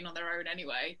sort of been on their own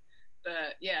anyway.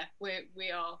 But yeah, we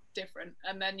are different.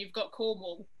 And then you've got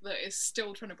Cornwall that is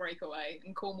still trying to break away,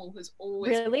 and Cornwall has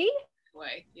always really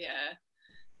away. Yeah.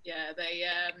 They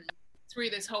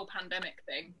through this whole pandemic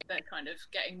thing, they're kind of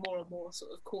getting more and more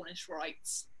sort of Cornish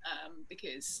rights,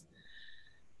 because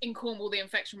in Cornwall the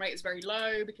infection rate is very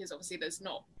low, because obviously there's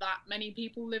not that many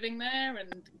people living there, and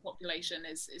the population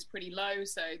is pretty low.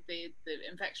 So the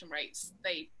infection rates,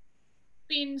 they've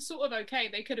been sort of okay.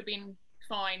 They could have been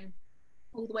fine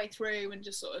all the way through and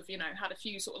just sort of, you know, had a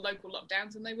few sort of local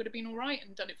lockdowns and they would have been all right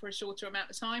and done it for a shorter amount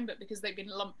of time. But because they've been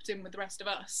lumped in with the rest of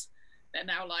us, they're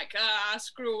now like,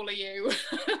 screw all of you.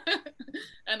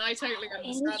 And I totally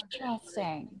understand.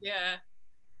 Interesting. Yeah.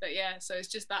 But yeah, so it's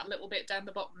just that little bit down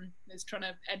the bottom is trying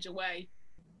to edge away.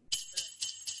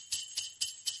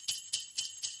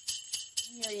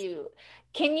 I hear you.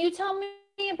 Can you tell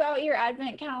me about your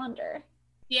Advent calendar?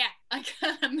 Yeah, I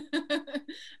can.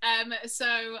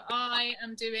 So I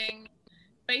am doing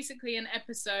basically an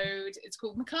episode. It's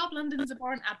called Macabre London's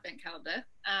Abhorrent Advent Calendar,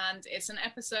 and it's an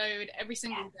episode every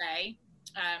single day,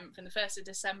 from the 1st of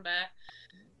December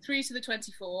through to the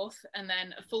 24th, and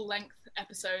then a full-length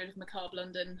episode of Macabre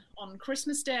London on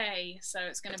Christmas Day. So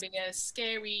it's going to be a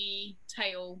scary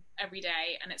tale every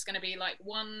day, and it's going to be like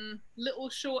one little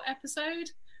short episode.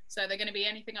 So they're going to be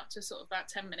anything up to sort of about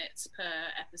 10 minutes per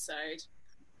episode.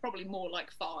 Probably more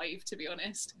like 5, to be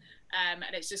honest. And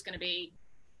it's just going to be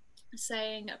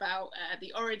saying about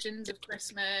the origins of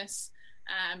Christmas,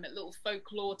 little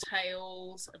folklore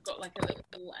tales. I've got like a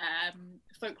little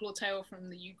folklore tale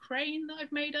from the Ukraine that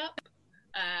I've made up.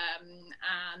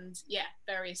 And yeah,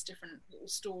 various different little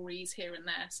stories here and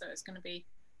there. So it's going to be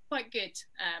quite good.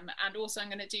 And also I'm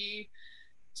going to do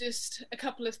just a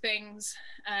couple of things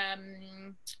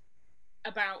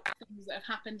about things that have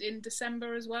happened in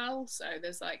December as well. So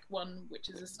there's like one which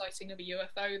is a sighting of a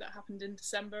UFO that happened in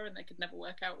December and they could never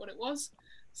work out what it was.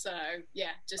 So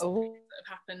yeah, just things that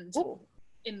have happened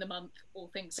in the month, or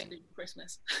things to do with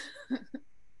Christmas.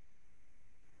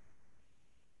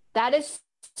 That is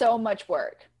so much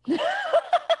work.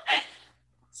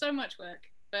 So much work,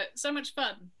 but so much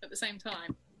fun at the same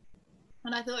time.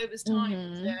 And I thought it was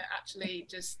time to actually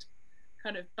just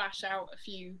kind of bash out a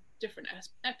few different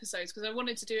episodes, because I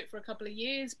wanted to do it for a couple of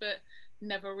years but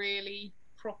never really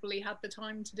properly had the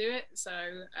time to do it. So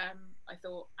I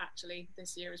thought actually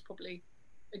this year is probably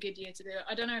a good year to do it.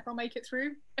 I don't know if I'll make it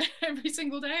through every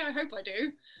single day. I hope I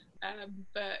do.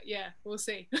 But yeah, we'll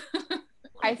see.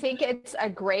 I think it's a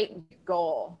great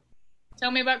goal. Tell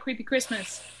me about Creepy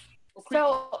Christmas.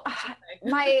 So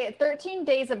my 13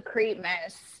 days of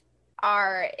Creepmas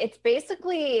it's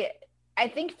basically, I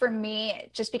think for me,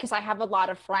 just because I have a lot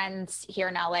of friends here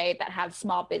in LA that have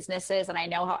small businesses and I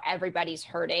know how everybody's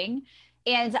hurting.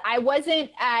 And I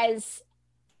wasn't as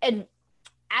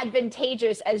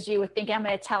advantageous as you would think. I'm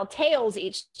going to tell tales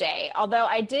each day. Although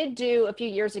I did do a few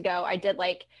years ago, I did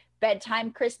like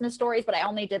bedtime Christmas stories, but I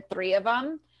only did 3 of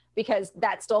them because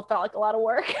that still felt like a lot of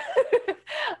work.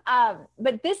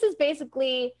 But this is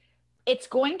basically, it's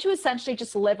going to essentially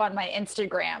just live on my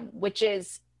Instagram, which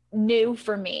is new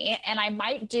for me. And I'm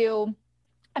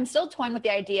still toying with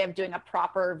the idea of doing a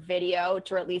proper video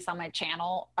to release on my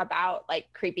channel about like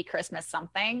creepy Christmas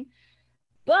something.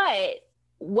 But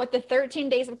what the 13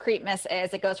 days of Creepmas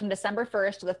is, it goes from December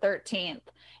 1st to the 13th.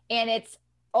 And it's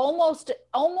almost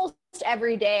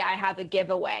every day I have a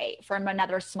giveaway from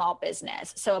another small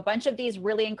business. So a bunch of these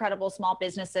really incredible small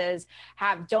businesses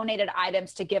have donated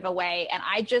items to give away. And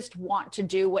I just want to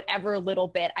do whatever little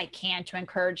bit I can to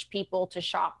encourage people to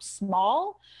shop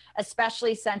small,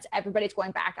 especially since everybody's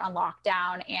going back on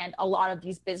lockdown and a lot of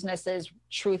these businesses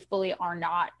truthfully are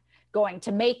not going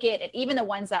to make it. And even the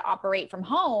ones that operate from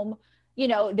home, you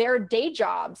know, their day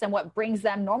jobs and what brings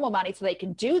them normal money so they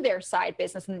can do their side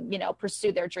business and, you know,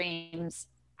 pursue their dreams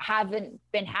haven't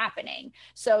been happening.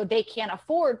 So they can't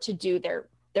afford to do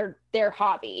their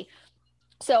hobby.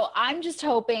 So I'm just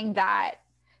hoping that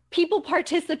people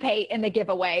participate in the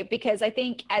giveaway, because I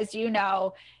think, as you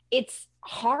know, it's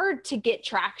hard to get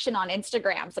traction on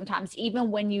Instagram sometimes,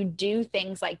 even when you do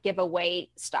things like giveaway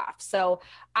stuff. So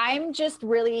I'm just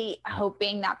really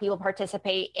hoping that people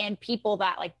participate, and people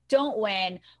that like don't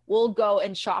win will go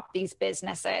and shop these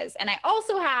businesses. And I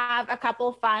also have a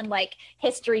couple fun like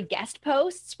history guest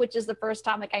posts, which is the first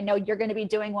time, like I know you're going to be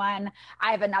doing one.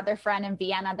 I have another friend in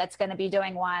Vienna that's going to be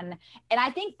doing one. And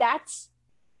I think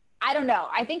I don't know.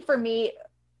 I think for me,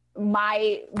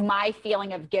 my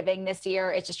feeling of giving this year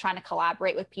is just trying to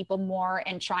collaborate with people more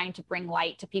and trying to bring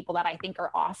light to people that I think are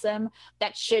awesome,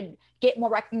 that should get more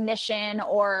recognition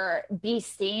or be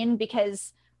seen,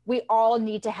 because we all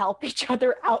need to help each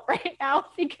other out right now,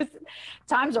 because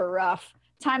times are rough.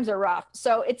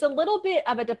 So it's a little bit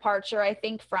of a departure, I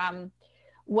think, from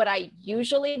what I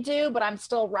usually do, but I'm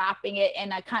still wrapping it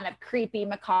in a kind of creepy,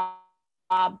 macabre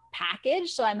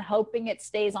package. So I'm hoping it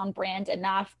stays on brand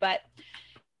enough. But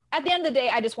at the end of the day,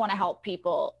 I just want to help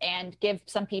people and give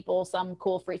some people some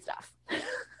cool free stuff.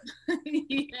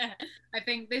 Yeah, I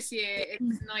think this year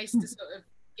it's nice to sort of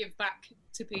give back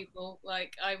to people.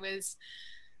 Like, I was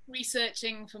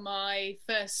researching for my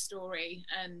first story,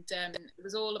 and it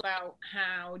was all about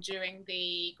how during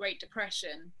the Great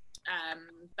Depression,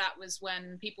 that was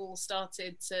when people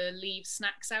started to leave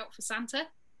snacks out for Santa.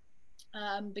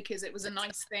 Because it was a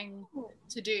nice thing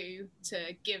to do,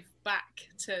 to give back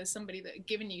to somebody that had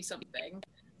given you something.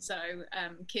 So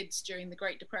kids during the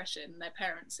Great Depression, their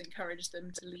parents encouraged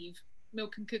them to leave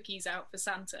milk and cookies out for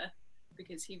Santa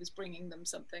because he was bringing them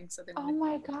something. So they oh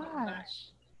my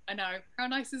gosh. I know. How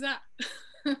nice is that?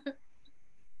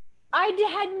 I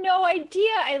had no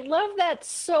idea. I love that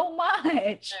so much.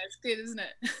 Yeah, it's good, isn't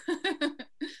it?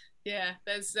 Yeah,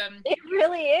 there's it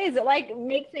really is. It like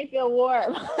makes me feel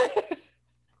warm.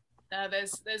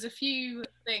 There's a few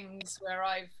things where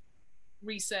I've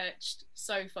researched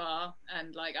so far,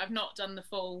 and like I've not done the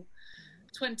full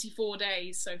 24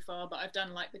 days so far, but I've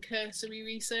done like the cursory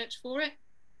research for it.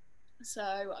 So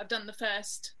I've done the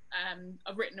first,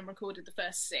 I've written and recorded the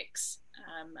first 6,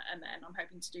 and then I'm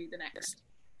hoping to do the next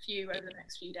few over the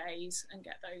next few days and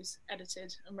get those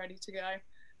edited and ready to go.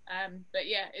 But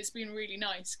yeah, it's been really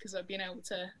nice because I've been able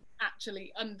to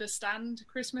actually understand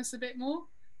Christmas a bit more.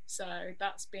 So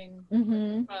that's been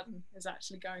fun, is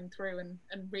actually going through and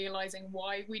realising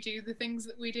why we do the things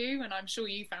that we do. And I'm sure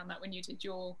you found that when you did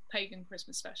your pagan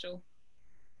Christmas special.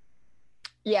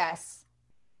 Yes.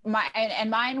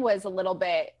 Mine was a little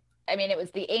bit, I mean, it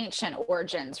was the ancient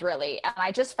origins really. And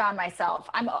I just found myself,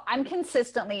 I'm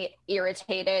consistently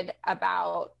irritated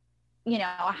about, you know,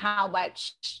 how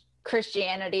much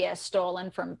Christianity is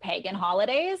stolen from pagan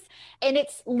holidays. And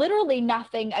it's literally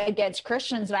nothing against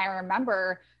Christians. And I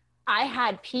remember I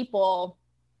had people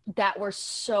that were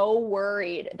so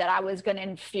worried that I was going to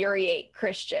infuriate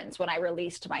Christians when I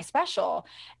released my special.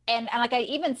 And like I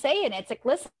even say in it, it's like,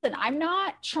 listen, I'm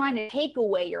not trying to take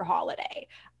away your holiday.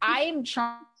 I'm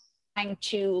trying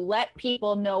to let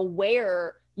people know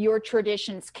where your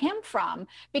traditions came from,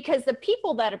 because the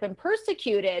people that have been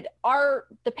persecuted are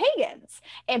the pagans,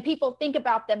 and people think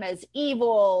about them as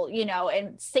evil, you know,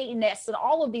 and Satanists and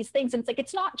all of these things. And it's like,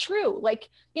 it's not true. Like,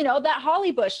 you know, that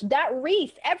holly bush, that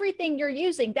wreath, everything you're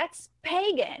using, that's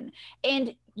pagan.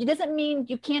 And it doesn't mean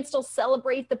you can't still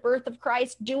celebrate the birth of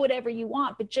Christ, do whatever you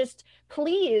want, but just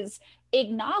please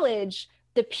acknowledge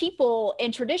the people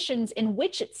and traditions in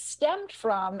which it stemmed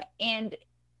from, and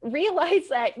realize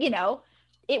that, you know,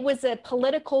 it was a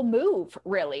political move,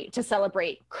 really, to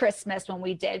celebrate Christmas when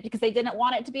we did, because they didn't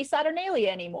want it to be Saturnalia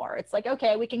anymore. It's like,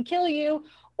 okay, we can kill you,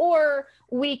 or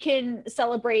we can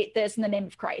celebrate this in the name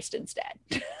of Christ instead.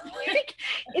 Like,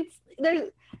 it's,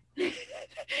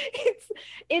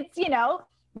 you know,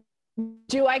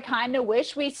 do I kind of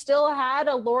wish we still had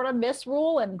a Lord of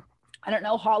Misrule and, I don't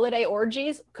know, holiday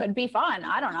orgies? Could be fun.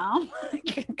 I don't know.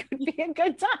 It could be a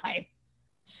good time.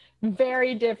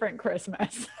 Very different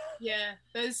Christmas. Yeah,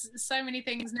 there's so many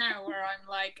things now where I'm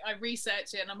like, I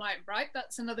research it and I'm like, right,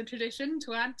 that's another tradition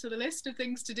to add to the list of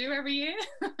things to do every year.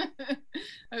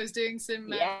 I was doing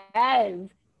some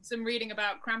reading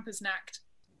about Krampusnacht,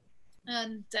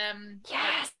 and I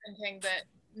was thinking that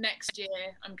next year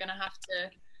I'm going to have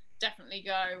to definitely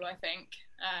go, I think,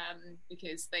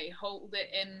 because they hold it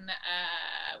in,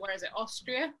 where is it,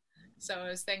 Austria? So I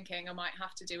was thinking I might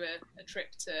have to do a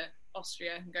trip to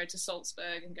Austria and go to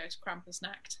Salzburg and go to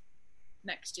Krampusnacht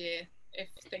next year if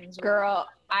things are... Girl,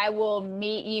 I will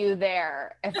meet you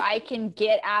there. If I can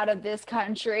get out of this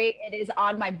country, it is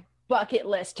on my bucket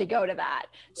list to go to that.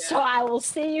 Yeah. So I will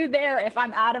see you there if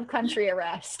I'm out of country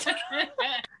arrest.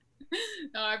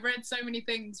 No, I've read so many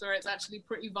things where it's actually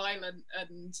pretty violent,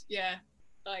 and yeah,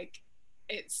 like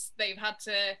they've had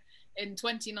to, in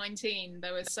 2019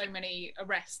 there were so many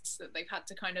arrests that they've had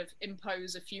to kind of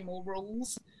impose a few more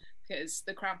rules because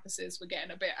the Krampuses were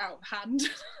getting a bit out of hand.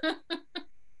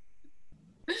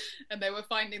 And they were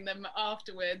finding them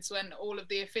afterwards, when all of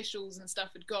the officials and stuff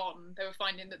had gone, they were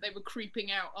finding that they were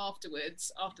creeping out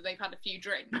afterwards after they've had a few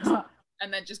drinks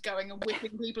and then just going and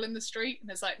whipping people in the street.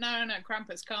 And it's like, no,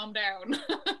 Krampus, calm down.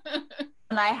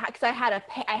 And I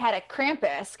had a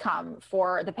Krampus come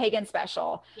for the pagan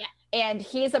special. Yeah. And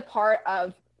he's a part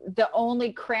of the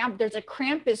only there's a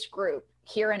Krampus group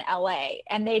here in LA,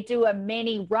 and they do a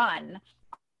mini run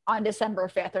on December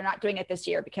 5th. They're not doing it this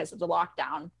year because of the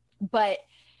lockdown, but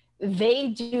they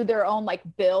do their own like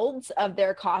builds of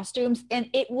their costumes. And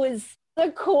it was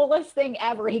the coolest thing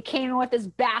ever. He came in with his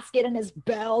basket and his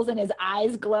bells, and his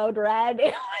eyes glowed red.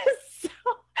 It was so,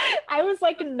 I was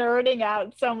like nerding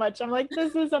out so much. I'm like,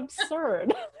 this is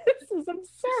absurd. This is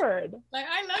absurd. Like,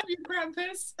 I love you,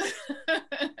 Krampus.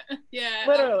 Yeah,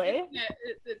 literally.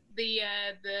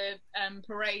 The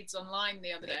parades online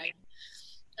the other day,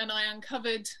 and I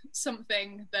uncovered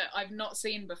something that I've not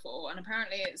seen before. And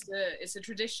apparently, it's a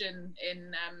tradition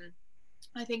in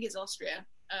I think it's Austria,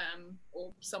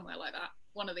 or somewhere like that,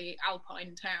 one of the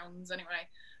Alpine towns, anyway.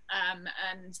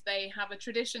 And they have a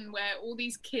tradition where all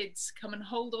these kids come and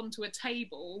hold onto a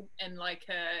table in like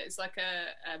it's like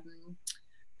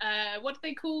what do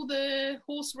they call the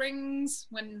horse rings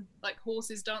when like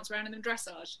horses dance around in the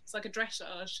dressage? It's like a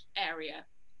dressage area.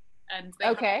 And they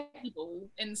have a table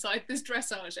inside this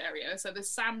dressage area, so there's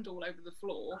sand all over the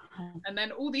floor, and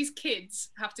then all these kids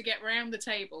have to get around the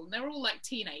table, and they're all like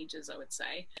teenagers, I would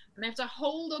say, and they have to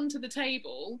hold onto the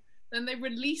table. Then they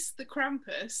release the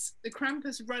Krampus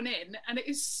run in, and it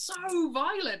is so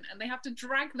violent, and they have to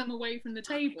drag them away from the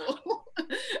table.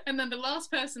 And then the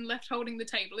last person left holding the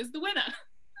table is the winner.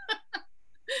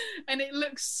 And it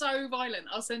looks so violent.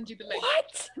 I'll send you the link.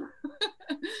 What?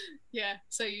 Yeah,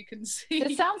 so you can see.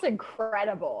 It sounds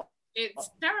incredible. It's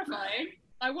terrifying.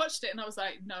 I watched it and I was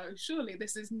like, no, surely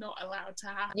this is not allowed to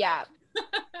happen. Yeah.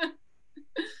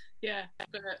 Yeah,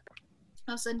 but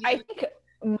I'll send you. I think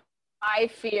my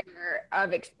fear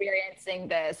of experiencing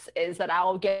this is that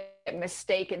I'll get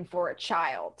mistaken for a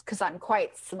child because I'm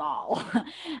quite small.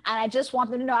 And I just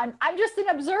want them to know I'm just an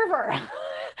observer.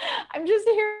 I'm just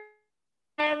here.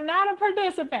 I'm not a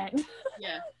participant.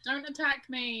 Yeah, don't attack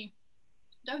me.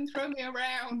 Don't throw me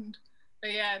around.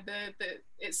 But yeah,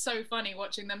 it's so funny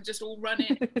watching them just all run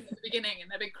in at the beginning in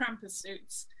their big Krampus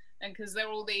suits. And because they're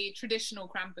all the traditional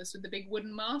Krampus with the big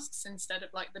wooden masks instead of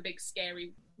like the big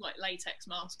scary like latex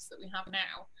masks that we have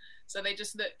now. So they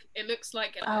just it looks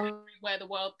like where the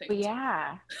world thinks.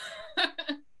 Yeah.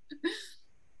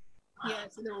 Yeah,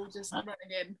 so they're all just running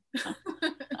in.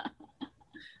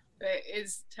 It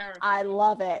is terrible. I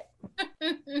love it.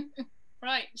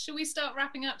 Right, shall we start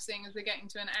wrapping up, seeing as we're getting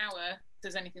to an hour? If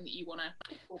there's anything that you want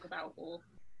to talk about or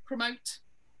promote,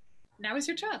 now is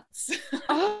your chance.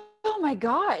 Oh my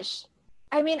gosh.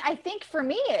 I mean, I think for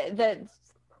me,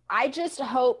 I just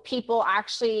hope people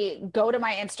actually go to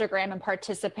my Instagram and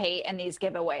participate in these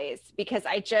giveaways, because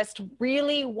I just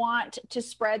really want to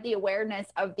spread the awareness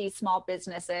of these small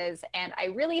businesses. And I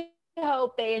really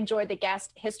hope they enjoy the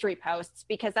guest history posts,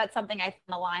 because that's something I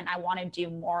want to do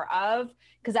more of,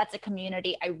 because that's a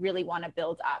community I really want to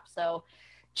build up. So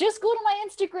just go to my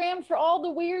Instagram for all the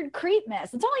weird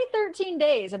creepness. It's only 13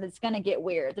 days and it's going to get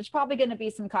weird. There's probably going to be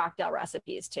some cocktail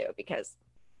recipes too, because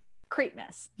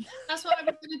creepness. That's what I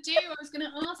was going to do. I was going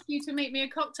to ask you to make me a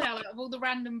cocktail out of all the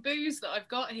random booze that I've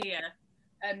got here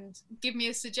and give me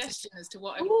a suggestion as to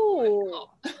what I've got.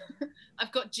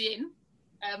 I've got gin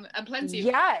and plenty of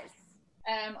Yes.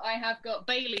 I have got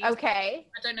Bailey's. Okay.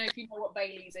 I don't know if you know what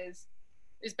Bailey's is.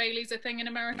 Is Bailey's a thing in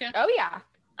America? Oh, yeah.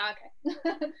 Okay.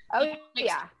 Oh,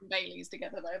 yeah. Bailey's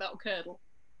together, though. That'll curdle.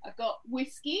 I've got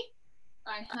whiskey.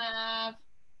 I have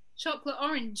chocolate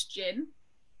orange gin.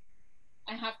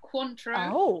 I have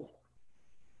Cointreau. Oh.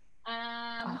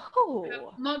 I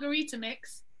have margarita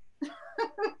mix.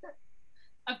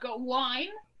 I've got wine.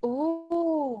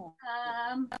 Ooh.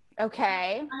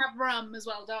 Okay. I have rum as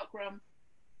well, dark rum.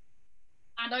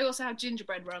 And I also have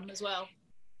gingerbread rum as well.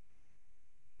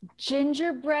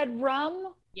 Gingerbread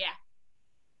rum? Yeah.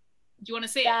 Do you want to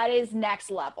see it? That is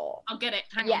next level. I'll get it.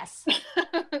 Hang yes.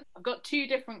 on. I've got 2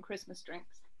 different Christmas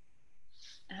drinks.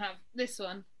 I have this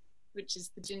one, which is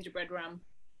the gingerbread rum.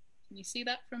 Can you see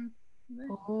that from there?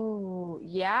 Oh,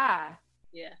 yeah.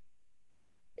 Yeah.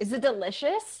 Is it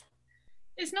delicious?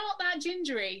 It's not that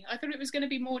gingery. I thought it was going to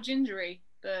be more gingery,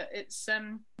 but it's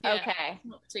okay.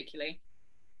 Not particularly.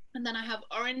 And then I have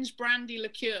orange brandy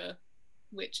liqueur,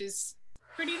 which is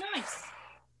pretty nice.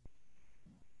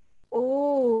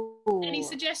 Oh. Any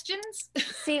suggestions?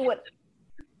 See,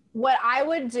 what I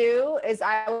would do is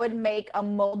I would make a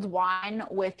mulled wine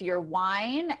with your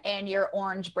wine and your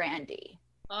orange brandy.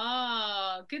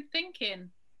 Ah, good thinking.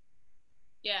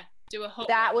 Yeah, do a hot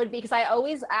That would be, because I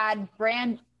always add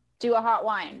do a hot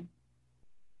wine.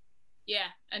 Yeah,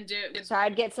 and do it with... So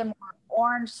I'd get some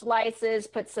orange slices,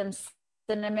 put some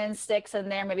cinnamon sticks in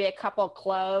there, maybe a couple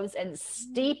cloves, and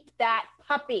steep that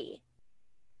puppy.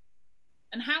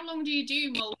 And how long do you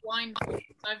do mulled wine for?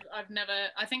 I've never.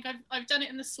 I think I've done it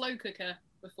in the slow cooker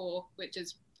before, which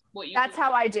is what you. That's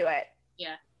how I do it.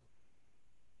 Yeah.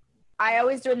 I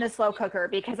always do it in the slow cooker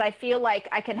because I feel like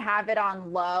I can have it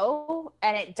on low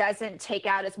and it doesn't take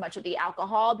out as much of the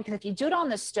alcohol, because if you do it on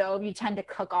the stove, you tend to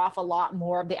cook off a lot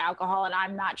more of the alcohol, and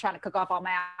I'm not trying to cook off all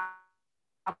my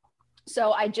alcohol.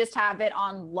 So I just have it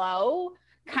on low,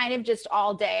 kind of just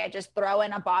all day. I just throw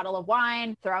in a bottle of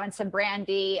wine, throw in some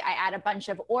brandy. I add a bunch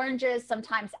of oranges,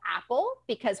 sometimes apple,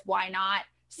 because why not?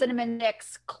 Cinnamon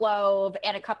sticks, clove,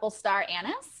 and a couple star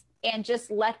anise. And just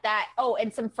let that,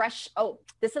 and some fresh,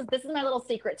 this is my little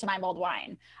secret to my mulled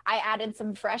wine. I added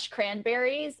some fresh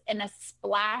cranberries and a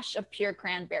splash of pure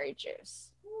cranberry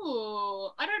juice. Ooh,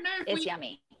 I don't know if it's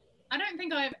yummy. I don't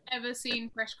think I've ever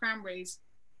seen fresh cranberries.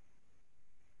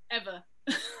 Ever.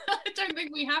 I don't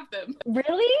think we have them.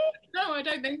 Really? No, I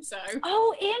don't think so.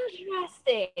 Oh,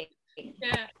 interesting.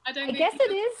 Yeah, I guess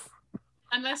it is.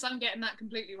 Unless I'm getting that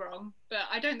completely wrong, but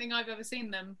I don't think I've ever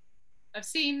seen them. I've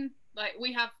seen,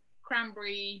 we have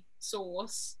cranberry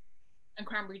sauce and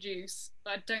cranberry juice,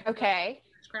 but I don't think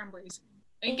cranberries.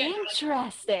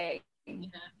 Interesting. Yeah.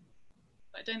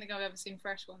 But I don't think I've ever seen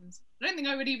fresh ones. I don't think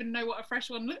I would even know what a fresh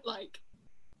one looked like.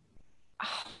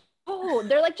 Oh,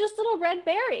 they're like just little red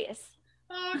berries.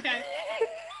 Oh, okay.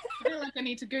 I feel like I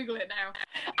need to Google it now.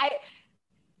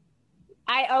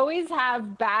 I always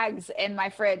have bags in my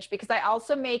fridge because I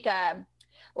also make I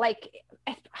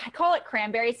call it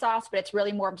cranberry sauce, but it's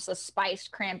really more of just a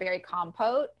spiced cranberry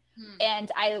compote.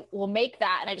 And I will make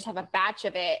that, and I just have a batch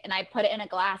of it, and I put it in a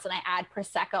glass, and I add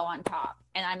Prosecco on top,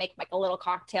 and I make like a little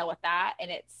cocktail with that,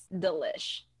 and it's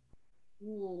delish.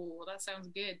 Ooh, that sounds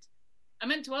good. I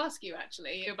meant to ask you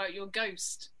actually about your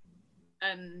ghost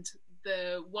and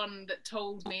the one that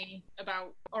told me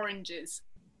about oranges.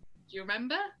 Do you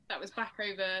remember? That was back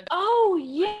over.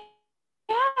 Oh,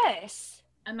 yes.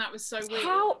 And that was so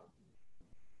weird.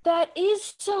 That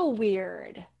is so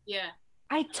weird. Yeah.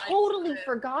 I totally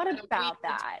forgot about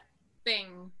that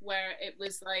thing where it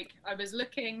was like I was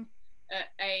looking at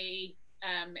it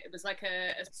was like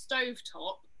a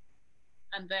stovetop,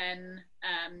 and then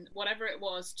whatever it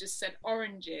was just said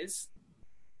oranges,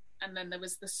 and then there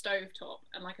was the stovetop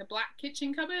and like a black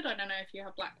kitchen cupboard. I don't know if you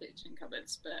have black kitchen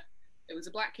cupboards, but It was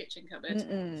a black kitchen cupboard,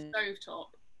 stovetop,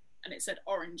 and it said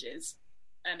oranges,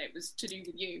 and it was to do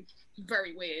with you.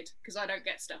 Very weird, because I don't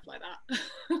get stuff like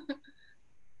that.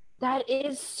 That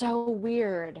is so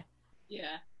weird.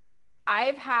 Yeah.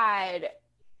 I've had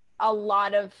a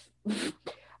lot of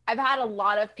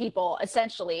people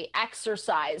essentially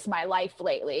exercise my life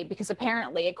lately, because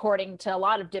apparently, according to a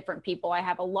lot of different people, I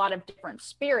have a lot of different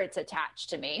spirits attached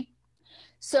to me.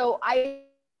 So I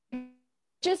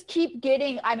just keep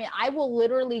getting, I will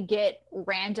literally get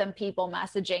random people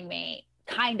messaging me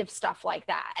kind of stuff like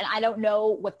that. And I don't know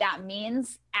what that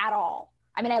means at all.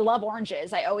 I mean, I love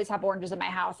oranges. I always have oranges in my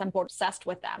house. I'm obsessed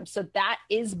with them. So that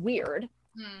is weird.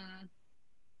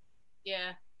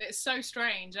 Yeah, it's so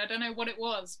strange. I don't know what it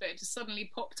was, but it just suddenly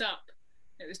popped up.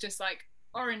 It was just like,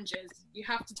 oranges, you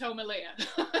have to tell Malia.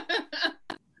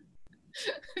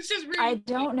 It's just really I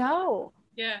don't know.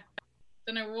 Yeah,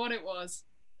 don't know what it was.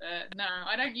 No,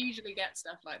 I don't usually get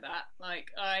stuff like that. Like,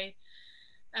 I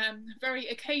very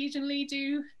occasionally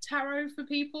do tarot for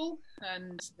people,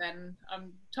 and then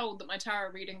I'm told that my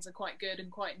tarot readings are quite good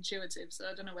and quite intuitive, so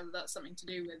I don't know whether that's something to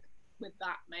do with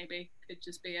that. Maybe could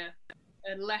just be a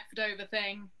leftover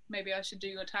thing. Maybe I should do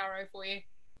your tarot for you.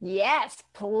 Yes,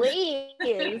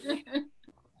 please.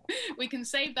 We can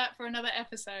save that for another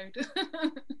episode.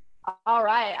 All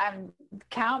right,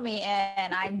 count me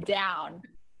in. I'm down.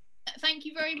 Thank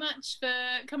you very much for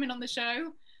coming on the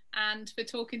show and for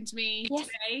talking to me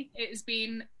today. It has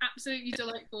been absolutely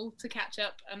delightful to catch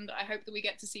up, and I hope that we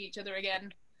get to see each other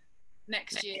again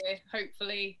next year,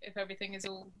 hopefully, if everything is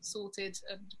all sorted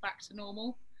and back to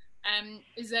normal.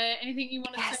 Is there anything you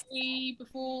want to say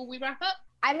before we wrap up?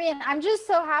 I mean, I'm just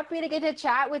so happy to get to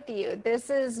chat with you. This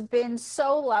has been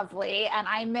so lovely, and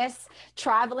I miss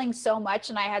traveling so much,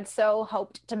 and I had so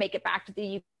hoped to make it back to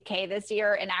the UK this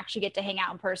year and actually get to hang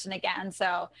out in person again.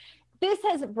 So this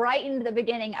has brightened the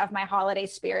beginning of my holiday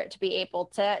spirit to be able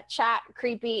to chat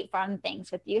creepy, fun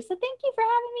things with you. So thank you for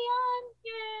having me on.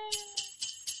 Yay!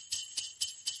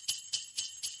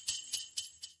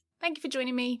 Thank you for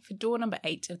joining me for door number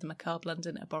 8 of the Macabre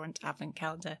London Abhorrent Advent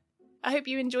Calendar. I hope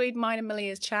you enjoyed mine and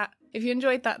Malia's chat. If you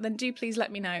enjoyed that, then do please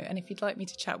let me know. And if you'd like me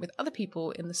to chat with other people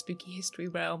in the spooky history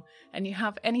realm, and you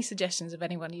have any suggestions of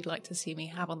anyone you'd like to see me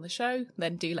have on the show,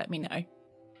 then do let me know.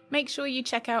 Make sure you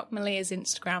check out Malia's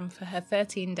Instagram for her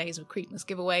 13 Days of Creepmas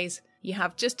giveaways. You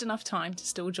have just enough time to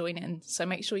still join in, so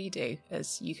make sure you do,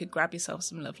 as you could grab yourself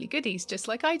some lovely goodies, just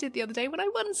like I did the other day when I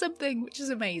won something, which is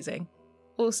amazing.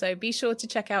 Also, be sure to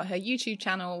check out her YouTube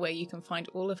channel, where you can find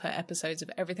all of her episodes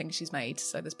of everything she's made,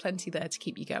 so there's plenty there to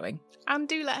keep you going. And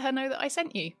do let her know that I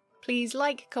sent you. Please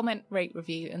like, comment, rate,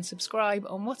 review, and subscribe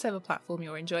on whatever platform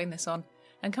you're enjoying this on,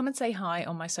 and come and say hi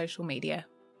on my social media.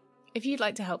 If you'd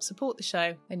like to help support the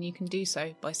show, then you can do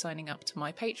so by signing up to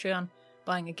my Patreon,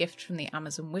 buying a gift from the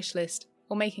Amazon wishlist,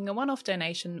 or making a one-off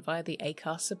donation via the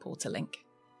Acast supporter link.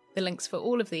 The links for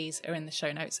all of these are in the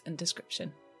show notes and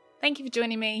description. Thank you for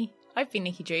joining me. I've been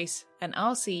Nikki Drews, and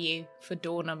I'll see you for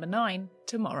door number 9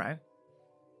 tomorrow.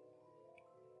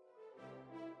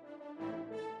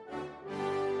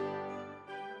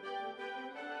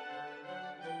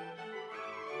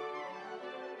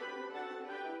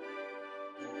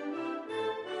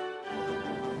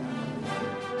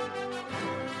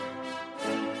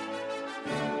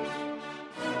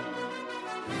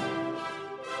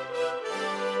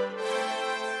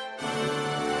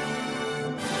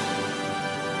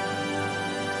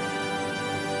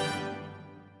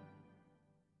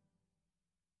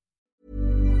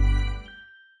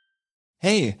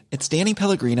 Hey, it's Danny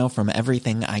Pellegrino from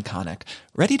Everything Iconic.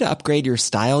 Ready to upgrade your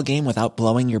style game without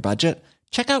blowing your budget?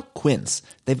 Check out Quince.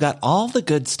 They've got all the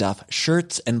good stuff,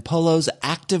 shirts and polos,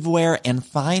 activewear, and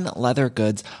fine leather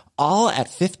goods, all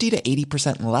at 50 to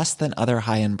 80% less than other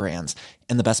high-end brands.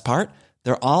 And the best part?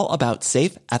 They're all about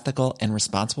safe, ethical, and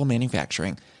responsible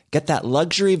manufacturing. Get that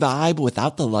luxury vibe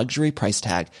without the luxury price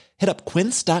tag. Hit up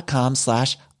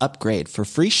quince.com/upgrade for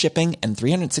free shipping and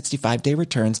 365-day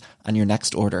returns on your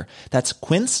next order. That's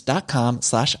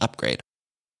quince.com/upgrade.